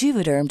 visit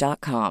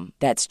Juvederm.com.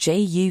 That's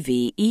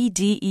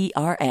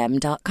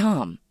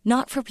JUVEDERM.com.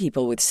 Not for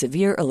people with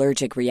severe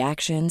allergic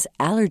reactions,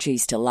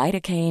 allergies to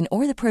lidocaine,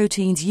 or the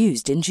proteins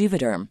used in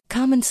Juvederm.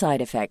 Common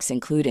side effects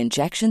include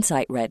injection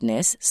site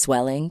redness,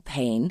 swelling,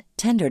 pain,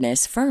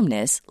 tenderness,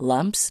 firmness,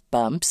 lumps,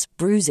 bumps,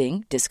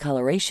 bruising,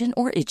 discoloration,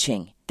 or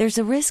itching. There's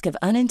a risk of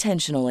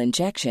unintentional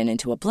injection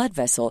into a blood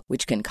vessel,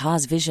 which can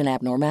cause vision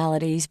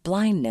abnormalities,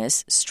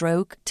 blindness,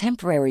 stroke,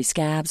 temporary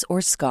scabs,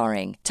 or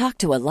scarring. Talk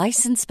to a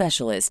licensed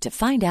specialist to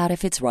find out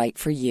if it's right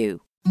for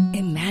you.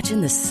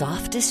 Imagine the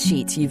softest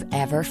sheets you've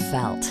ever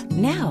felt.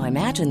 Now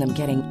imagine them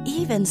getting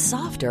even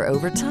softer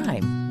over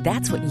time.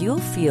 That's what you'll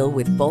feel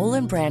with Boll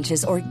 &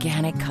 Branch's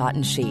organic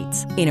cotton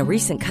sheets. In a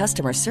recent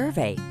customer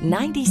survey,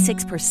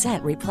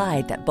 96%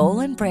 replied that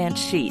Boll & Branch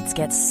sheets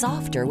get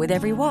softer with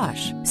every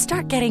wash.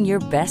 Start getting your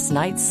best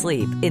night's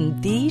sleep in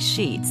these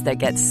sheets that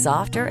get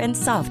softer and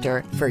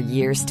softer for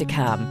years to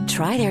come.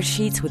 Try their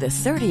sheets with a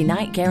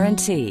 30-night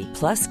guarantee.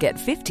 Plus, get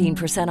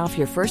 15% off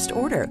your first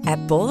order at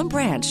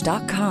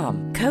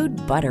bollandbranch.com. Code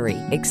BUTTERY.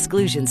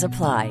 Exclusions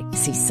apply.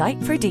 See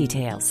site for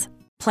details.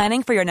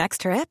 Planning for your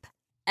next trip?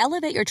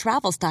 Elevate your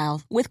travel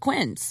style with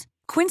Quince.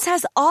 Quince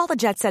has all the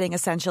jet-setting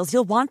essentials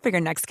you'll want for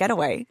your next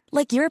getaway,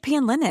 like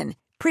European linen,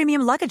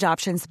 premium luggage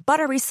options,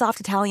 buttery soft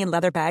Italian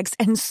leather bags,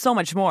 and so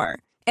much more.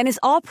 And is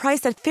all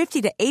priced at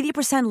 50 to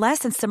 80% less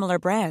than similar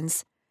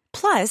brands.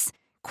 Plus,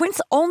 Quince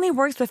only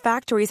works with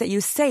factories that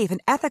use safe and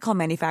ethical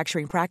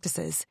manufacturing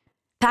practices.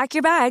 Pack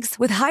your bags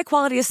with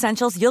high-quality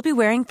essentials you'll be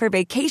wearing for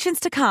vacations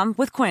to come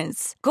with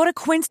Quince. Go to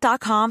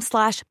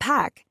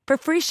quince.com/pack for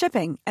free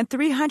shipping and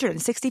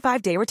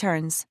 365-day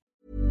returns.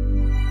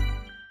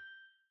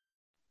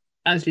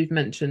 As you've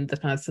mentioned, the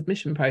kind of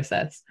submission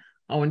process,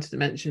 I wanted to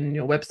mention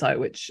your website,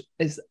 which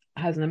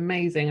has an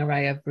amazing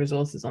array of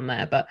resources on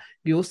there, but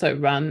you also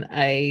run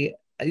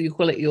you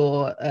call it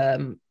your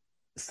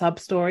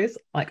sub-stories,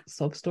 like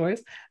sob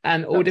stories,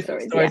 and all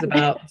different stories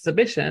about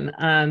submission.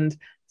 And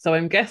so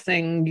I'm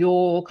guessing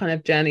your kind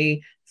of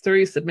journey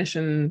through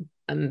submission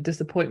and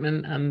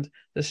disappointment and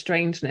the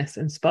strangeness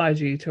inspired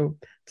you to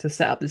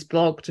set up this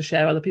blog to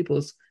share other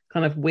people's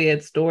kind of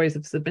weird stories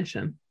of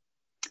submission?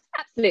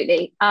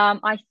 Absolutely.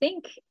 I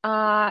think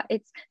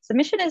it's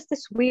submission is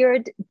this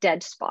weird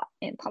dead spot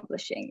in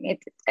publishing.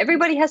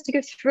 Everybody has to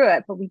go through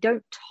it, but we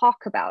don't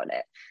talk about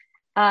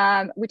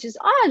it, which is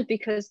odd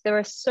because there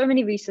are so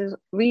many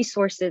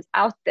resources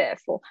out there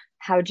for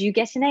how do you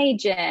get an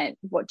agent?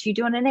 What do you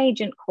do on an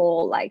agent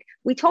call? Like,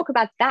 we talk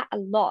about that a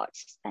lot.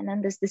 And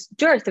then there's this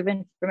dearth of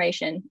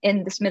information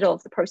in this middle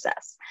of the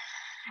process.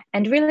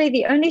 And really,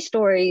 the only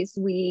stories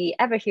we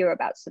ever hear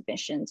about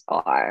submissions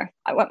are,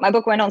 my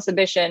book went on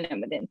submission,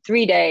 and within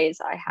 3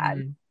 days, I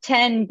had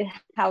 10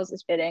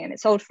 houses bidding, and it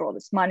sold for all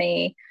this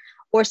money.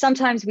 Or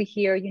sometimes we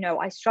hear,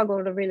 I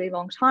struggled a really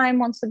long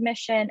time on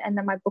submission, and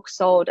then my book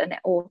sold, and it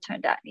all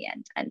turned out in the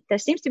end. And there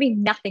seems to be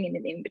nothing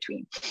in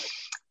between.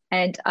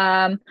 And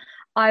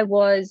I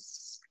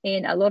was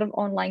in a lot of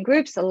online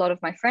groups. A lot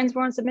of my friends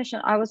were on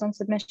submission. I was on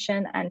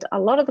submission. And a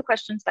lot of the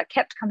questions that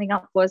kept coming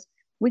up was,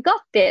 we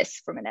got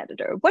this from an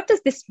editor. What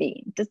does this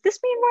mean? Does this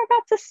mean we're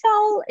about to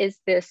sell? Is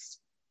this,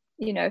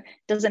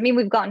 does it mean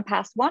we've gotten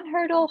past one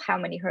hurdle? How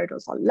many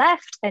hurdles are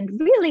left? And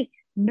really,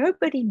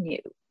 nobody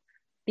knew,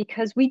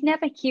 because we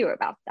never hear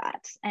about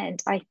that. And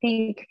I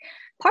think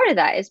part of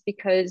that is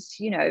because,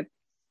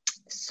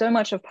 so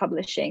much of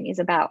publishing is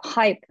about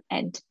hype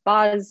and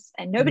buzz,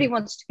 and nobody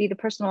wants to be the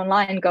person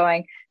online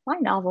going, my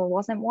novel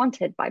wasn't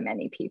wanted by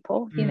many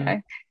people,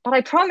 but I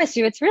promise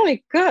you it's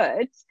really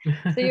good.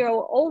 So you're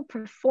all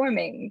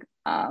performing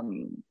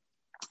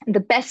the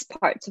best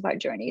parts of our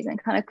journeys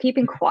and kind of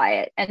keeping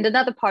quiet. And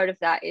another part of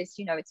that is,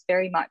 it's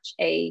very much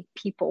a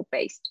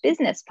people-based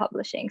business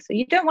publishing. So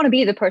you don't want to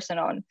be the person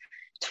on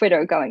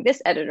Twitter going,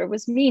 this editor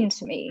was mean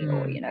to me,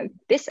 or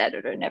this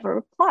editor never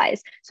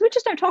replies. So we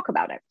just don't talk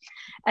about it.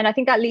 And I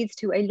think that leads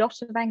to a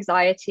lot of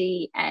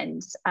anxiety.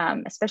 And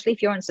especially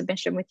if you're on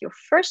submission with your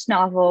first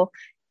novel,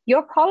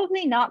 you're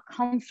probably not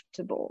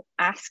comfortable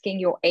asking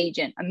your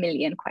agent a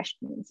million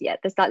questions yet.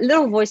 There's that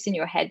little voice in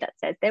your head that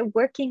says, they're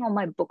working on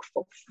my book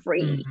for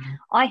free.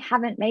 I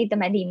haven't made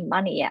them any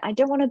money yet. I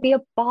don't want to be a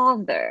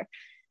bother.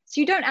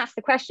 So you don't ask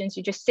the questions.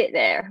 You just sit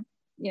there,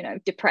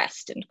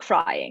 depressed and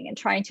crying and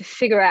trying to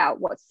figure out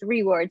what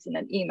 3 words in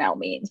an email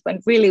means,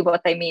 when really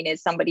what they mean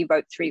is somebody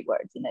wrote 3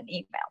 words in an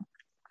email.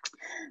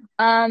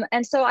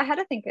 And so I had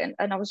to think, and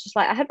I was just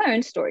like, I had my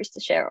own stories to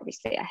share.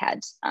 Obviously, I had,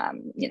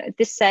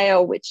 this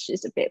sale, which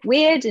is a bit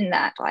weird in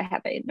that I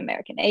have an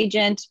American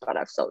agent, but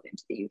I've sold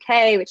into the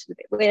UK, which is a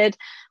bit weird.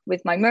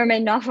 With my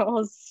mermaid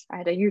novels, I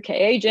had a UK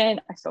agent.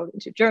 I sold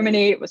into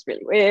Germany. It was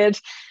really weird.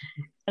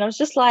 And I was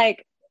just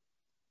like,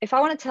 if I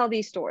want to tell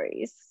these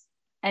stories,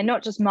 and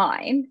not just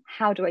mine,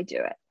 how do I do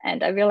it?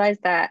 And I realized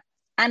that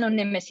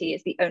anonymity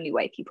is the only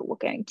way people were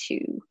going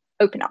to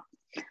open up.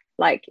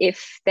 Like,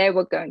 if there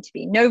were going to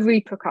be no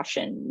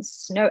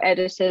repercussions, no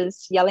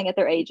editors yelling at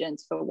their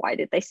agents for why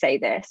did they say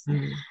this,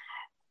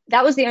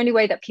 that was the only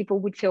way that people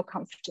would feel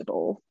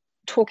comfortable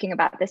talking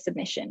about the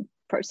submission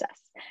process.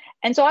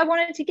 And so I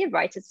wanted to give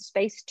writers a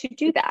space to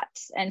do that.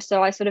 And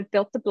so I sort of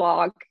built the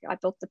blog, I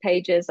built the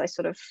pages, I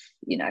sort of,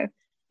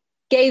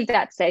 gave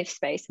that safe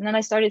space. And then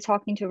I started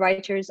talking to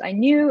writers I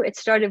knew. It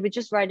started with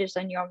just writers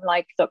I knew. I'm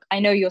like, look, I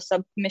know your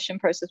submission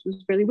process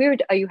was really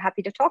weird. Are you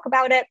happy to talk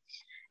about it?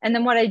 And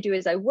then what I do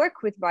is I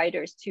work with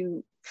writers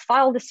to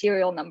file the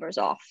serial numbers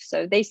off.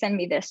 So they send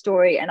me their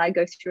story and I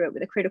go through it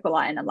with a critical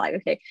eye. And I'm like,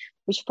 okay,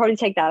 we should probably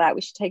take that out.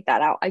 We should take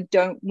that out. I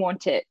don't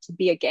want it to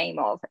be a game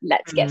of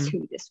let's guess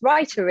who this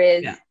writer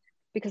is,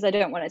 because I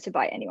don't want it to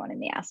bite anyone in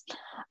the ass.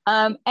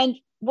 And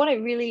what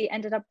it really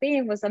ended up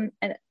being was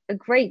a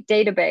great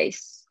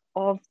database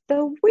of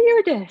the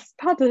weirdest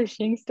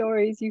publishing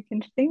stories you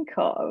can think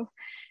of.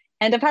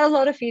 And I've had a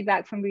lot of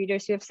feedback from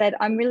readers who have said,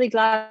 I'm really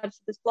glad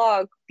for this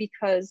blog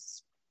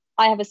because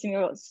I have a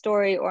similar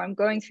story, or I'm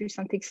going through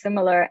something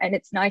similar, and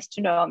it's nice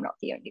to know I'm not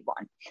the only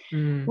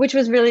one, which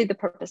was really the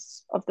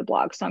purpose of the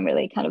blog. So I'm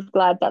really kind of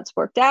glad that's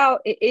worked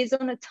out. It is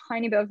on a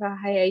tiny bit of a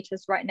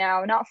hiatus right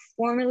now, not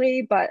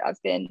formally, but it's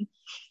been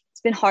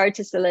hard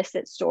to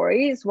solicit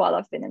stories while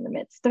I've been in the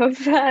midst of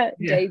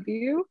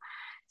debut.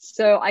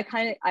 So I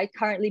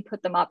currently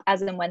put them up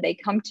as and when they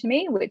come to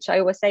me, which I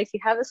always say, if you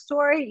have a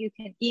story, you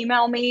can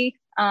email me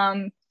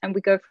and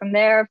we go from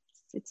there.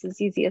 It's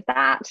as easy as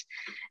that.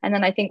 And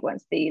then I think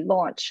once the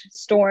launch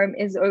storm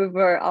is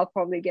over, I'll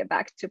probably get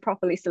back to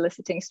properly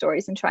soliciting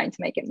stories and trying to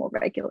make it more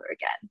regular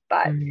again.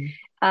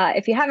 But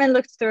if you haven't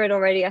looked through it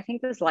already, I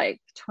think there's like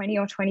 20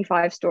 or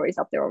 25 stories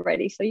up there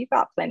already. So you've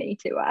got plenty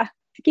to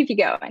keep you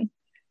going.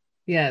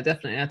 Yeah,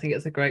 definitely. I think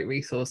it's a great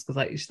resource because,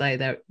 like you say,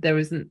 there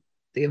isn't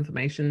the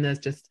information. There's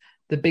just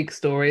the big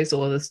stories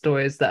or the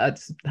stories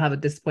that have a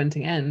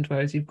disappointing end,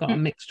 whereas you've got a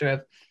mixture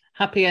of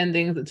happy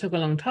endings that took a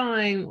long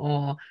time,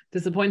 or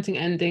disappointing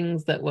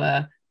endings that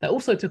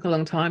also took a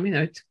long time.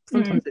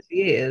 Sometimes it's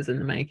years in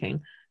the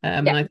making.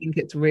 And I think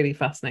it's really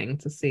fascinating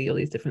to see all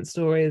these different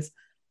stories,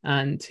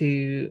 and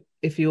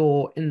if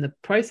you're in the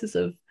process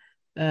of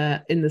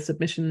in the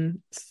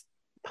submission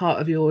part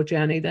of your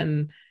journey,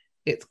 then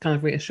it's kind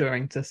of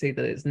reassuring to see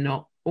that it's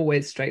not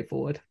always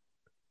straightforward.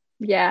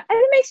 Yeah, and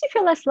it makes you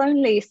feel less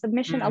lonely.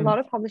 Submission, a Mm. lot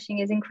of publishing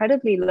is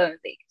incredibly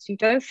lonely because you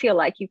don't feel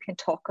like you can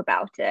talk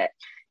about it.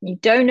 You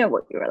don't know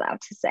what you're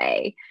allowed to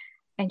say.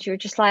 And you're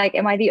just like,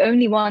 am I the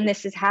only one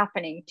this is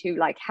happening to?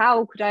 Like,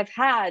 how could I have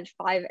had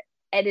 5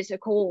 editor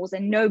calls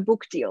and no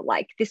book deal?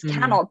 Like, this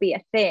cannot be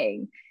a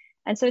thing.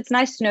 And so it's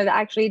nice to know that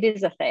actually it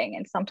is a thing.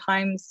 And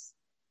sometimes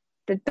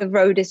the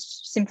road is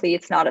simply,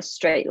 it's not a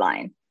straight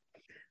line.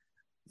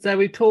 So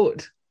we've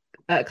talked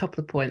at a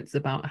couple of points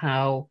about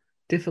how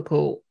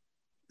difficult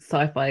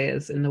sci-fi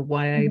is in the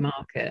YA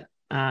market.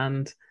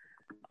 And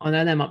I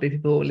know there might be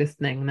people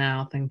listening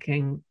now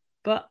thinking,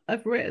 but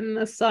I've written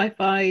a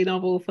sci-fi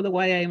novel for the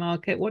YA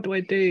market. What do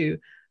I do?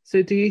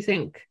 So do you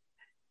think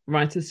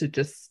writers should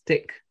just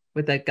stick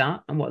with their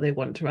gut and what they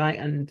want to write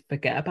and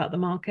forget about the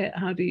market?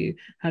 How do you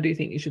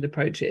think you should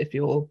approach it if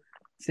you're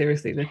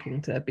seriously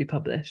looking to be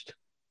published?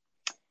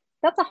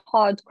 That's a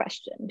hard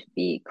question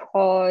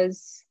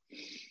because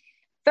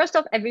first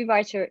off, every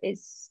writer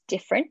is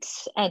different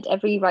and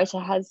every writer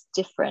has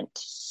different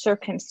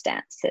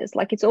circumstances.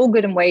 Like it's all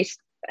good and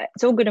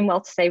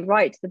well to say,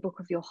 write the book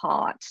of your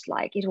heart.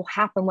 Like it will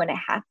happen when it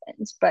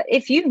happens. But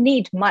if you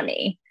need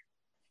money,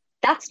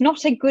 that's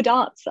not a good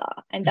answer.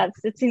 And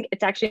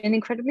it's actually an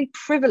incredibly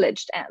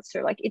privileged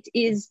answer. Like it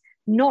is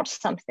not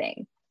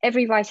something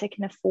every writer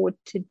can afford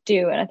to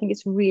do. And I think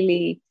it's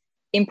really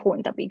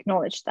important that we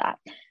acknowledge that.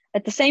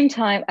 At the same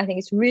time, I think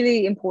it's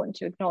really important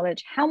to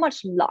acknowledge how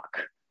much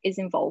luck is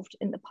involved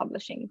in the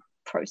publishing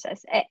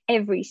process at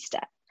every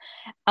step.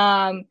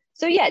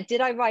 So yeah,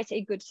 did I write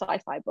a good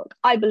sci-fi book?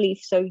 I believe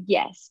so,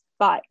 yes.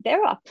 But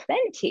there are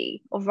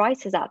plenty of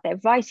writers out there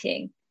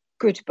writing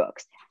good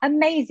books,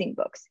 amazing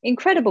books,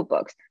 incredible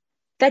books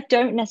that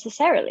don't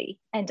necessarily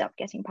end up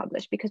getting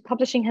published because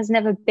publishing has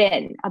never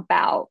been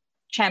about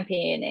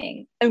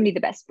championing only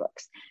the best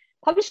books.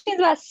 Publishing is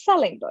about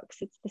selling books.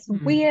 It's this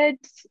weird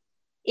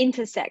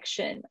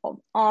intersection of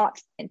art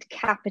and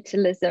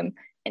capitalism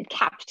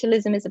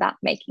is about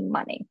making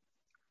money.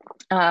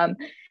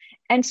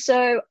 And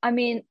so, I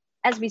mean,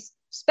 as we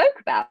spoke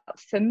about,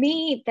 for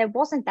me, there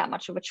wasn't that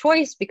much of a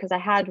choice because I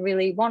had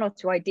really 1 or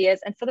 2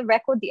 ideas. And for the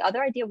record, the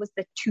other idea was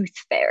the tooth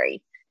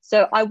fairy.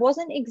 So I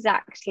wasn't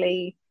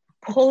exactly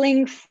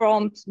pulling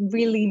from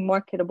really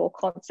marketable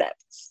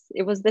concepts.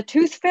 It was the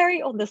tooth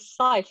fairy or the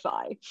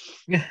sci-fi.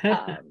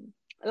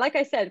 Like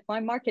I said, my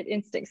market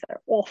instincts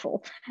are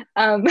awful.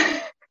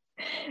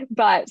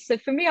 But so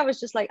for me, I was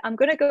just like, I'm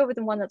going to go with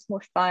the one that's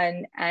more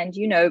fun. And,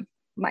 you know,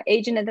 my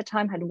agent at the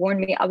time had warned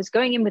me I was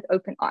going in with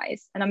open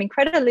eyes. And I'm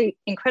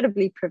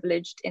incredibly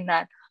privileged in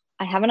that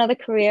I have another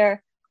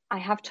career. I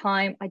have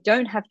time. I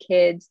don't have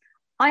kids.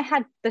 I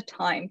had the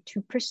time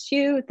to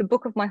pursue the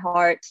book of my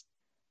heart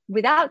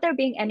without there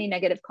being any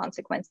negative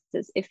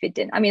consequences if it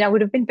didn't. I mean, I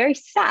would have been very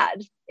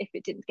sad if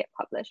it didn't get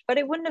published, but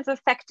it wouldn't have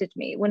affected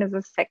me. It wouldn't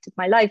have affected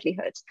my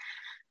livelihood.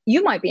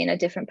 You might be in a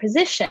different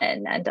position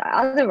and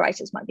other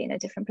writers might be in a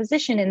different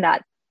position in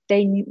that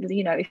they,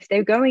 you know, if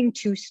they're going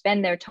to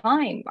spend their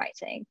time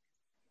writing,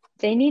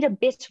 they need a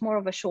bit more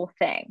of a sure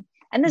thing.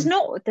 And there's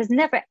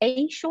never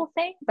a sure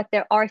thing, but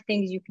there are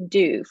things you can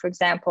do. For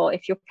example,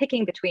 if you're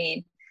picking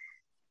between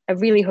a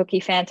really hooky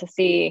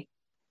fantasy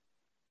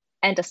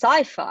and a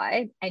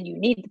sci-fi and you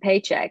need the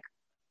paycheck,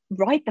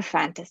 write the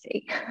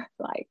fantasy.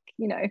 Like,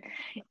 you know,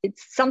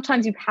 it's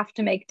sometimes you have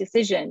to make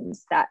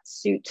decisions that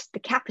suit the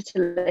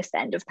capitalist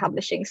end of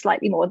publishing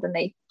slightly more than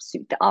they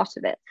suit the art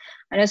of it.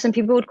 I know some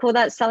people would call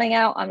that selling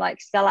out. I'm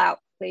like, sell out,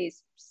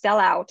 please, sell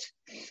out.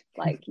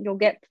 Like you'll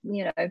get,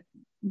 you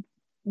know,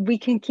 we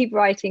can keep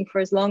writing for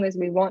as long as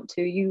we want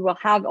to. You will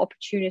have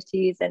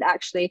opportunities, and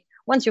actually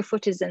once your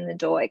foot is in the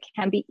door, it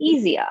can be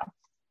easier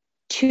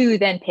to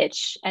then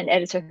pitch an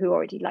editor who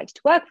already likes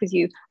to work with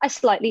you a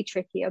slightly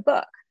trickier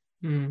book.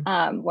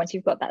 Once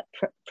you've got that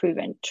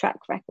proven track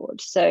record.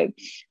 So,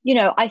 you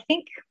know, I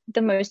think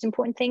the most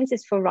important things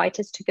is for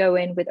writers to go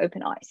in with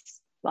open eyes.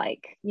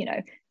 Like, you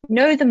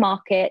know the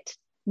market,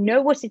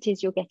 know what it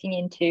is you're getting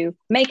into,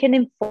 make an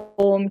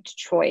informed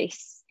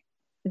choice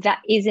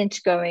that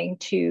isn't going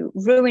to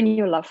ruin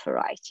your love for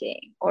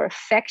writing or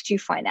affect you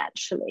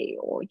financially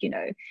or, you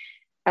know,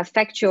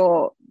 affect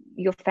your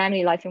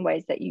family life in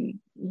ways that you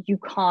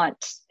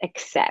can't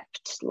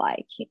accept.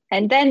 Like,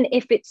 and then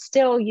if it's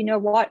still, you know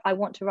what, I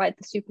want to write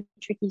the super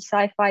tricky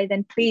sci-fi,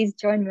 then please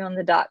join me on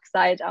the dark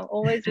side. I'm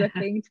always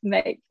looking to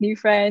make new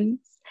friends.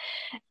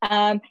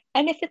 And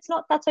if it's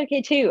not, that's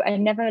okay too.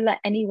 And never let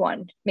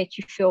anyone make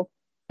you feel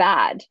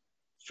bad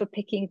for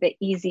picking the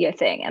easier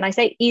thing. And I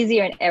say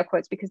easier in air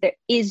quotes because there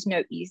is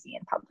no easy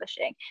in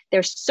publishing.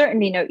 There's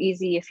certainly no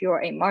easy if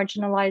you're a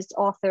marginalized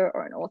author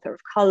or an author of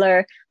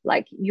color.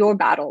 Like your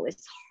battle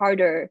is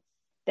harder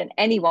than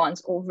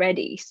anyone's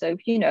already. So,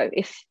 you know,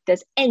 if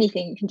there's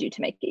anything you can do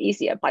to make it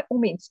easier, by all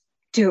means,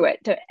 do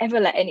it. Don't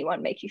ever let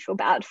anyone make you feel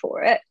bad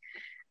for it.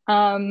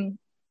 And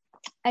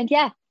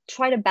yeah,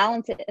 try to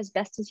balance it as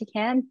best as you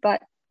can.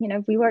 But, you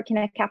know, we work in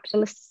a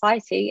capitalist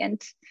society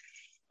and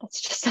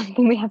that's just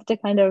something we have to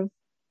kind of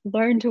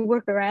learn to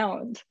work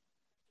around.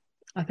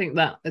 I think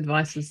that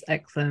advice is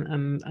excellent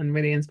and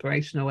really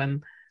inspirational.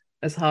 And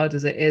as hard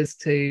as it is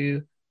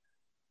to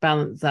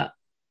balance that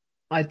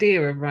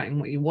idea of writing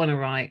what you want to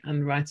write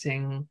and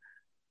writing.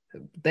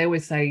 They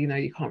always say, you know,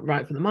 you can't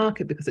write for the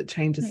market because it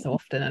changes so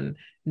often and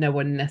no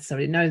one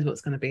necessarily knows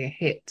what's going to be a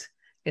hit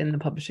in the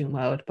publishing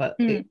world. But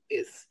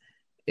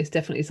it's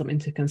definitely something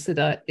to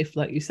consider if,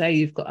 like you say,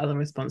 you've got other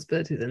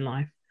responsibilities in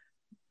life.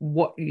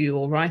 What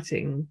you're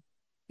writing,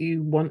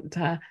 you want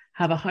to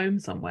have a home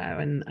somewhere.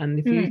 And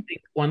if you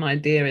think one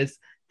idea is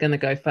going to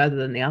go further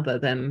than the other,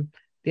 then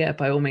yeah,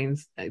 by all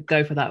means,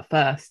 go for that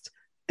first.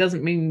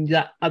 Doesn't mean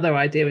that other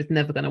idea is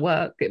never going to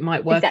work. It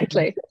might work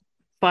in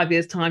 5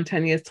 years' time,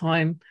 10 years'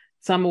 time.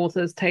 Some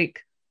authors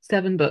take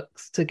 7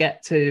 books to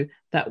get to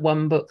that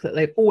one book that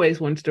they've always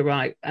wanted to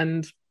write.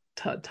 And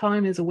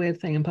time is a weird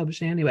thing in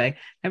publishing anyway.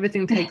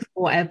 Everything takes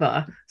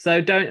forever.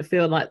 So don't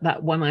feel like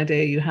that one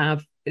idea you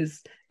have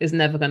is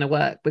never going to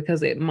work,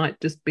 because it might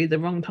just be the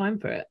wrong time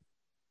for it.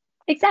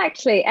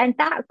 Exactly. And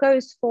that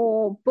goes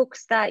for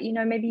books that, you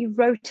know, maybe you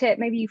wrote it,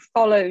 maybe you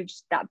followed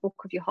that book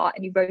of your heart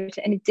and you wrote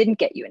it and it didn't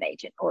get you an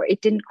agent, or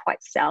it didn't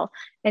quite sell,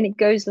 and it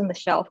goes on the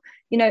shelf.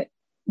 You know,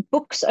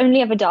 books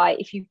only ever die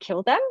if you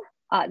kill them.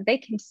 They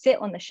can sit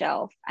on the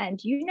shelf,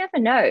 and you never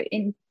know,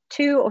 in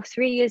 2 or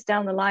 3 years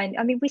down the line.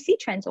 I mean, we see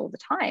trends all the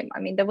time. I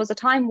mean, there was a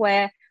time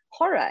where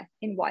horror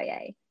in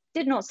YA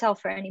did not sell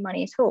for any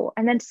money at all.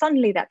 And then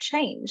suddenly that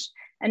changed.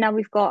 And now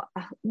we've got,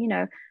 you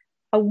know,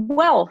 a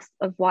wealth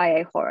of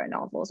YA horror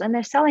novels, and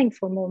they're selling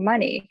for more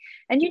money.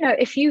 And, you know,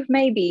 if you've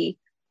maybe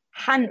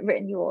hadn't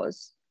written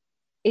yours,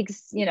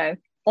 you know,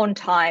 on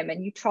time,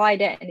 and you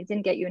tried it and it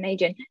didn't get you an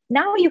agent,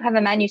 now you have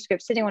a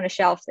manuscript sitting on a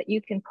shelf that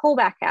you can pull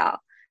back out.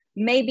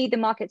 Maybe the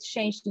market's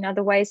changed in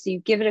other ways, so you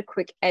give it a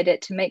quick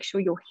edit to make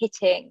sure you're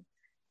hitting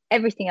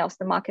everything else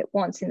the market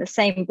wants in the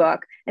same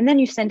book, and then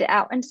you send it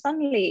out, and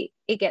suddenly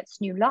it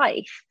gets new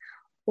life.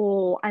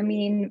 Or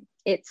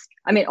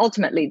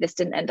ultimately this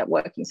didn't end up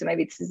working, so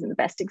maybe this isn't the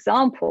best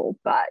example,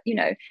 but you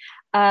know,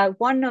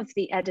 one of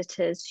the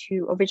editors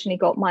who originally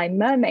got my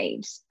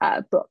Mermaid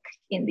book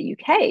in the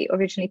UK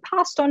originally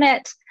passed on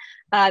it.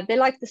 They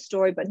liked the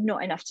story, but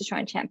not enough to try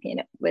and champion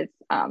it with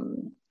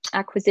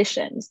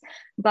acquisitions.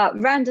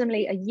 But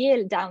randomly, a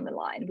year down the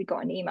line, we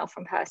got an email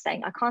from her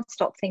saying, I can't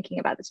stop thinking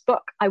about this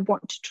book. I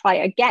want to try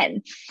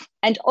again.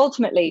 And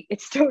ultimately,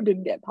 it still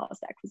didn't get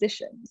past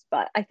acquisitions.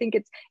 But I think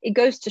it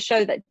goes to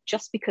show that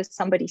just because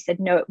somebody said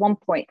no at one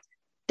point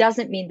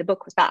doesn't mean the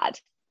book was bad.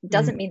 It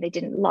doesn't mean they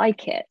didn't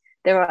like it.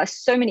 There are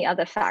so many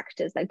other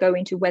factors that go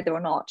into whether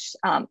or not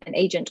an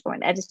agent or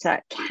an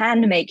editor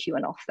can make you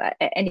an offer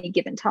at any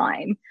given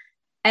time.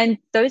 And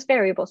those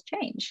variables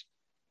change.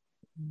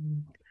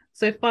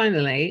 So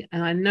finally,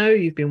 and I know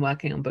you've been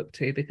working on book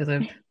 2 because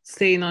I've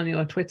seen on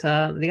your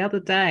Twitter the other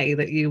day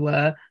that you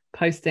were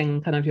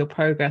posting kind of your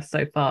progress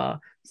so far.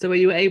 So were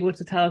you able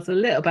to tell us a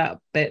little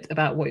bit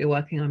about what you're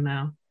working on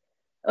now?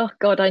 Oh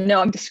God, I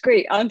know I'm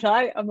discreet, aren't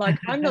I? I'm like,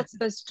 I'm not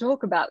supposed to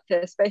talk about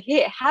this, but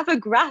here, have a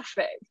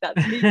graphic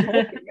that's me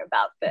talking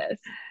about this.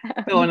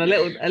 Go on, a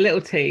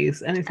little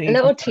tease, anything. A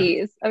little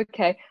tease.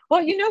 Okay.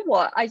 Well, you know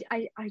what?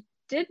 I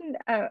did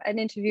an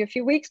interview a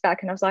few weeks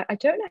back, and I was like, I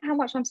don't know how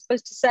much I'm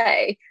supposed to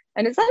say.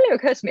 And it suddenly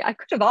occurred to me, I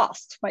could have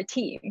asked my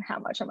team how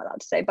much I'm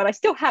allowed to say, but I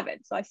still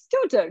haven't. So I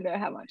still don't know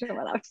how much I'm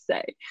allowed to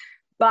say.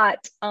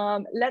 But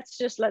let's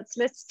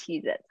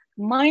tease it.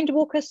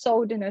 Mindwalker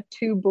sold in a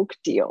 2-book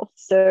deal.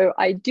 So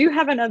I do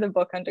have another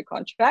book under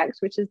contract,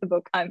 which is the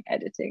book I'm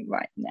editing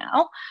right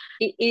now.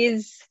 It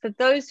is for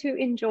those who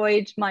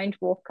enjoyed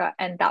Mindwalker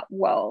and that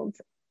world.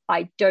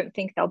 I don't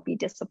think they'll be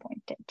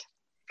disappointed.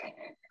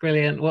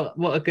 Brilliant.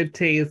 What a good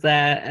tease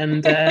there.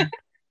 And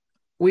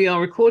we are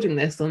recording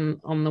this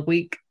on the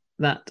week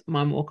that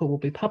Mindwalker will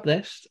be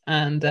published.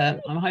 And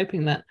I'm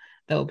hoping that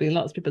there will be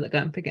lots of people that go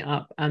and pick it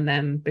up and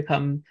then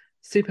become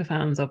super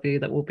fans of you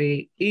that will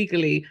be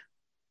eagerly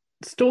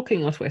stalking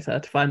your Twitter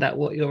to find out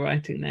what you're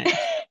writing next.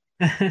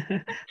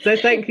 So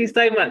thank you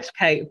so much,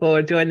 Kate,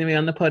 for joining me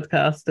on the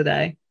podcast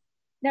today.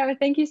 No,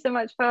 thank you so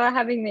much for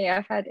having me.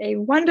 I've had a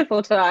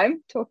wonderful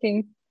time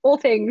talking all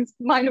things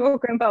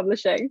Mindwalker and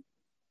publishing.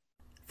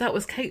 That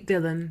was Kate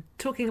Dillon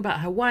talking about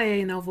her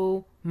YA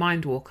novel,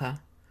 Mindwalker,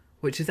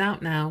 which is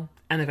out now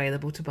and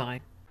available to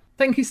buy.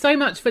 Thank you so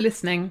much for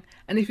listening,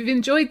 and if you've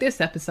enjoyed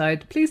this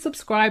episode, please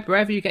subscribe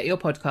wherever you get your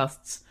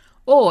podcasts.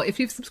 Or if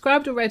you've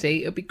subscribed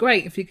already, it would be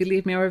great if you could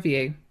leave me a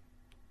review.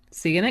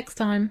 See you next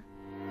time.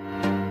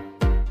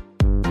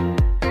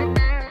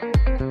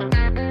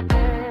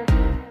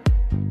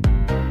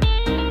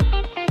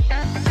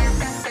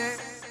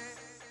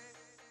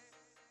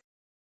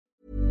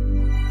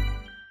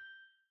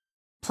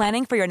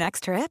 Planning for your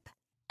next trip?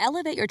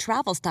 Elevate your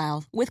travel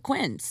style with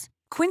Quince.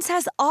 Quince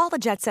has all the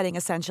jet-setting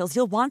essentials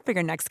you'll want for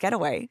your next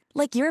getaway,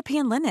 like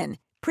European linen,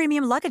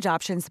 premium luggage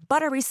options,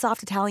 buttery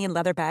soft Italian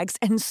leather bags,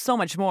 and so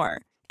much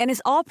more. And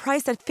is all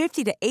priced at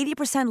 50 to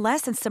 80%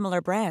 less than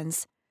similar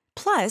brands.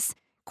 Plus,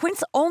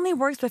 Quince only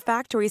works with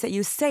factories that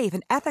use safe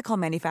and ethical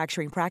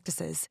manufacturing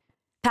practices.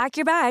 Pack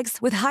your bags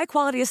with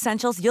high-quality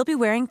essentials you'll be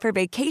wearing for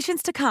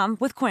vacations to come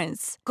with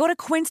Quince. Go to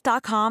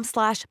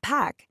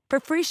quince.com/pack for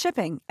free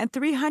shipping and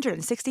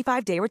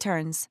 365-day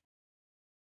returns.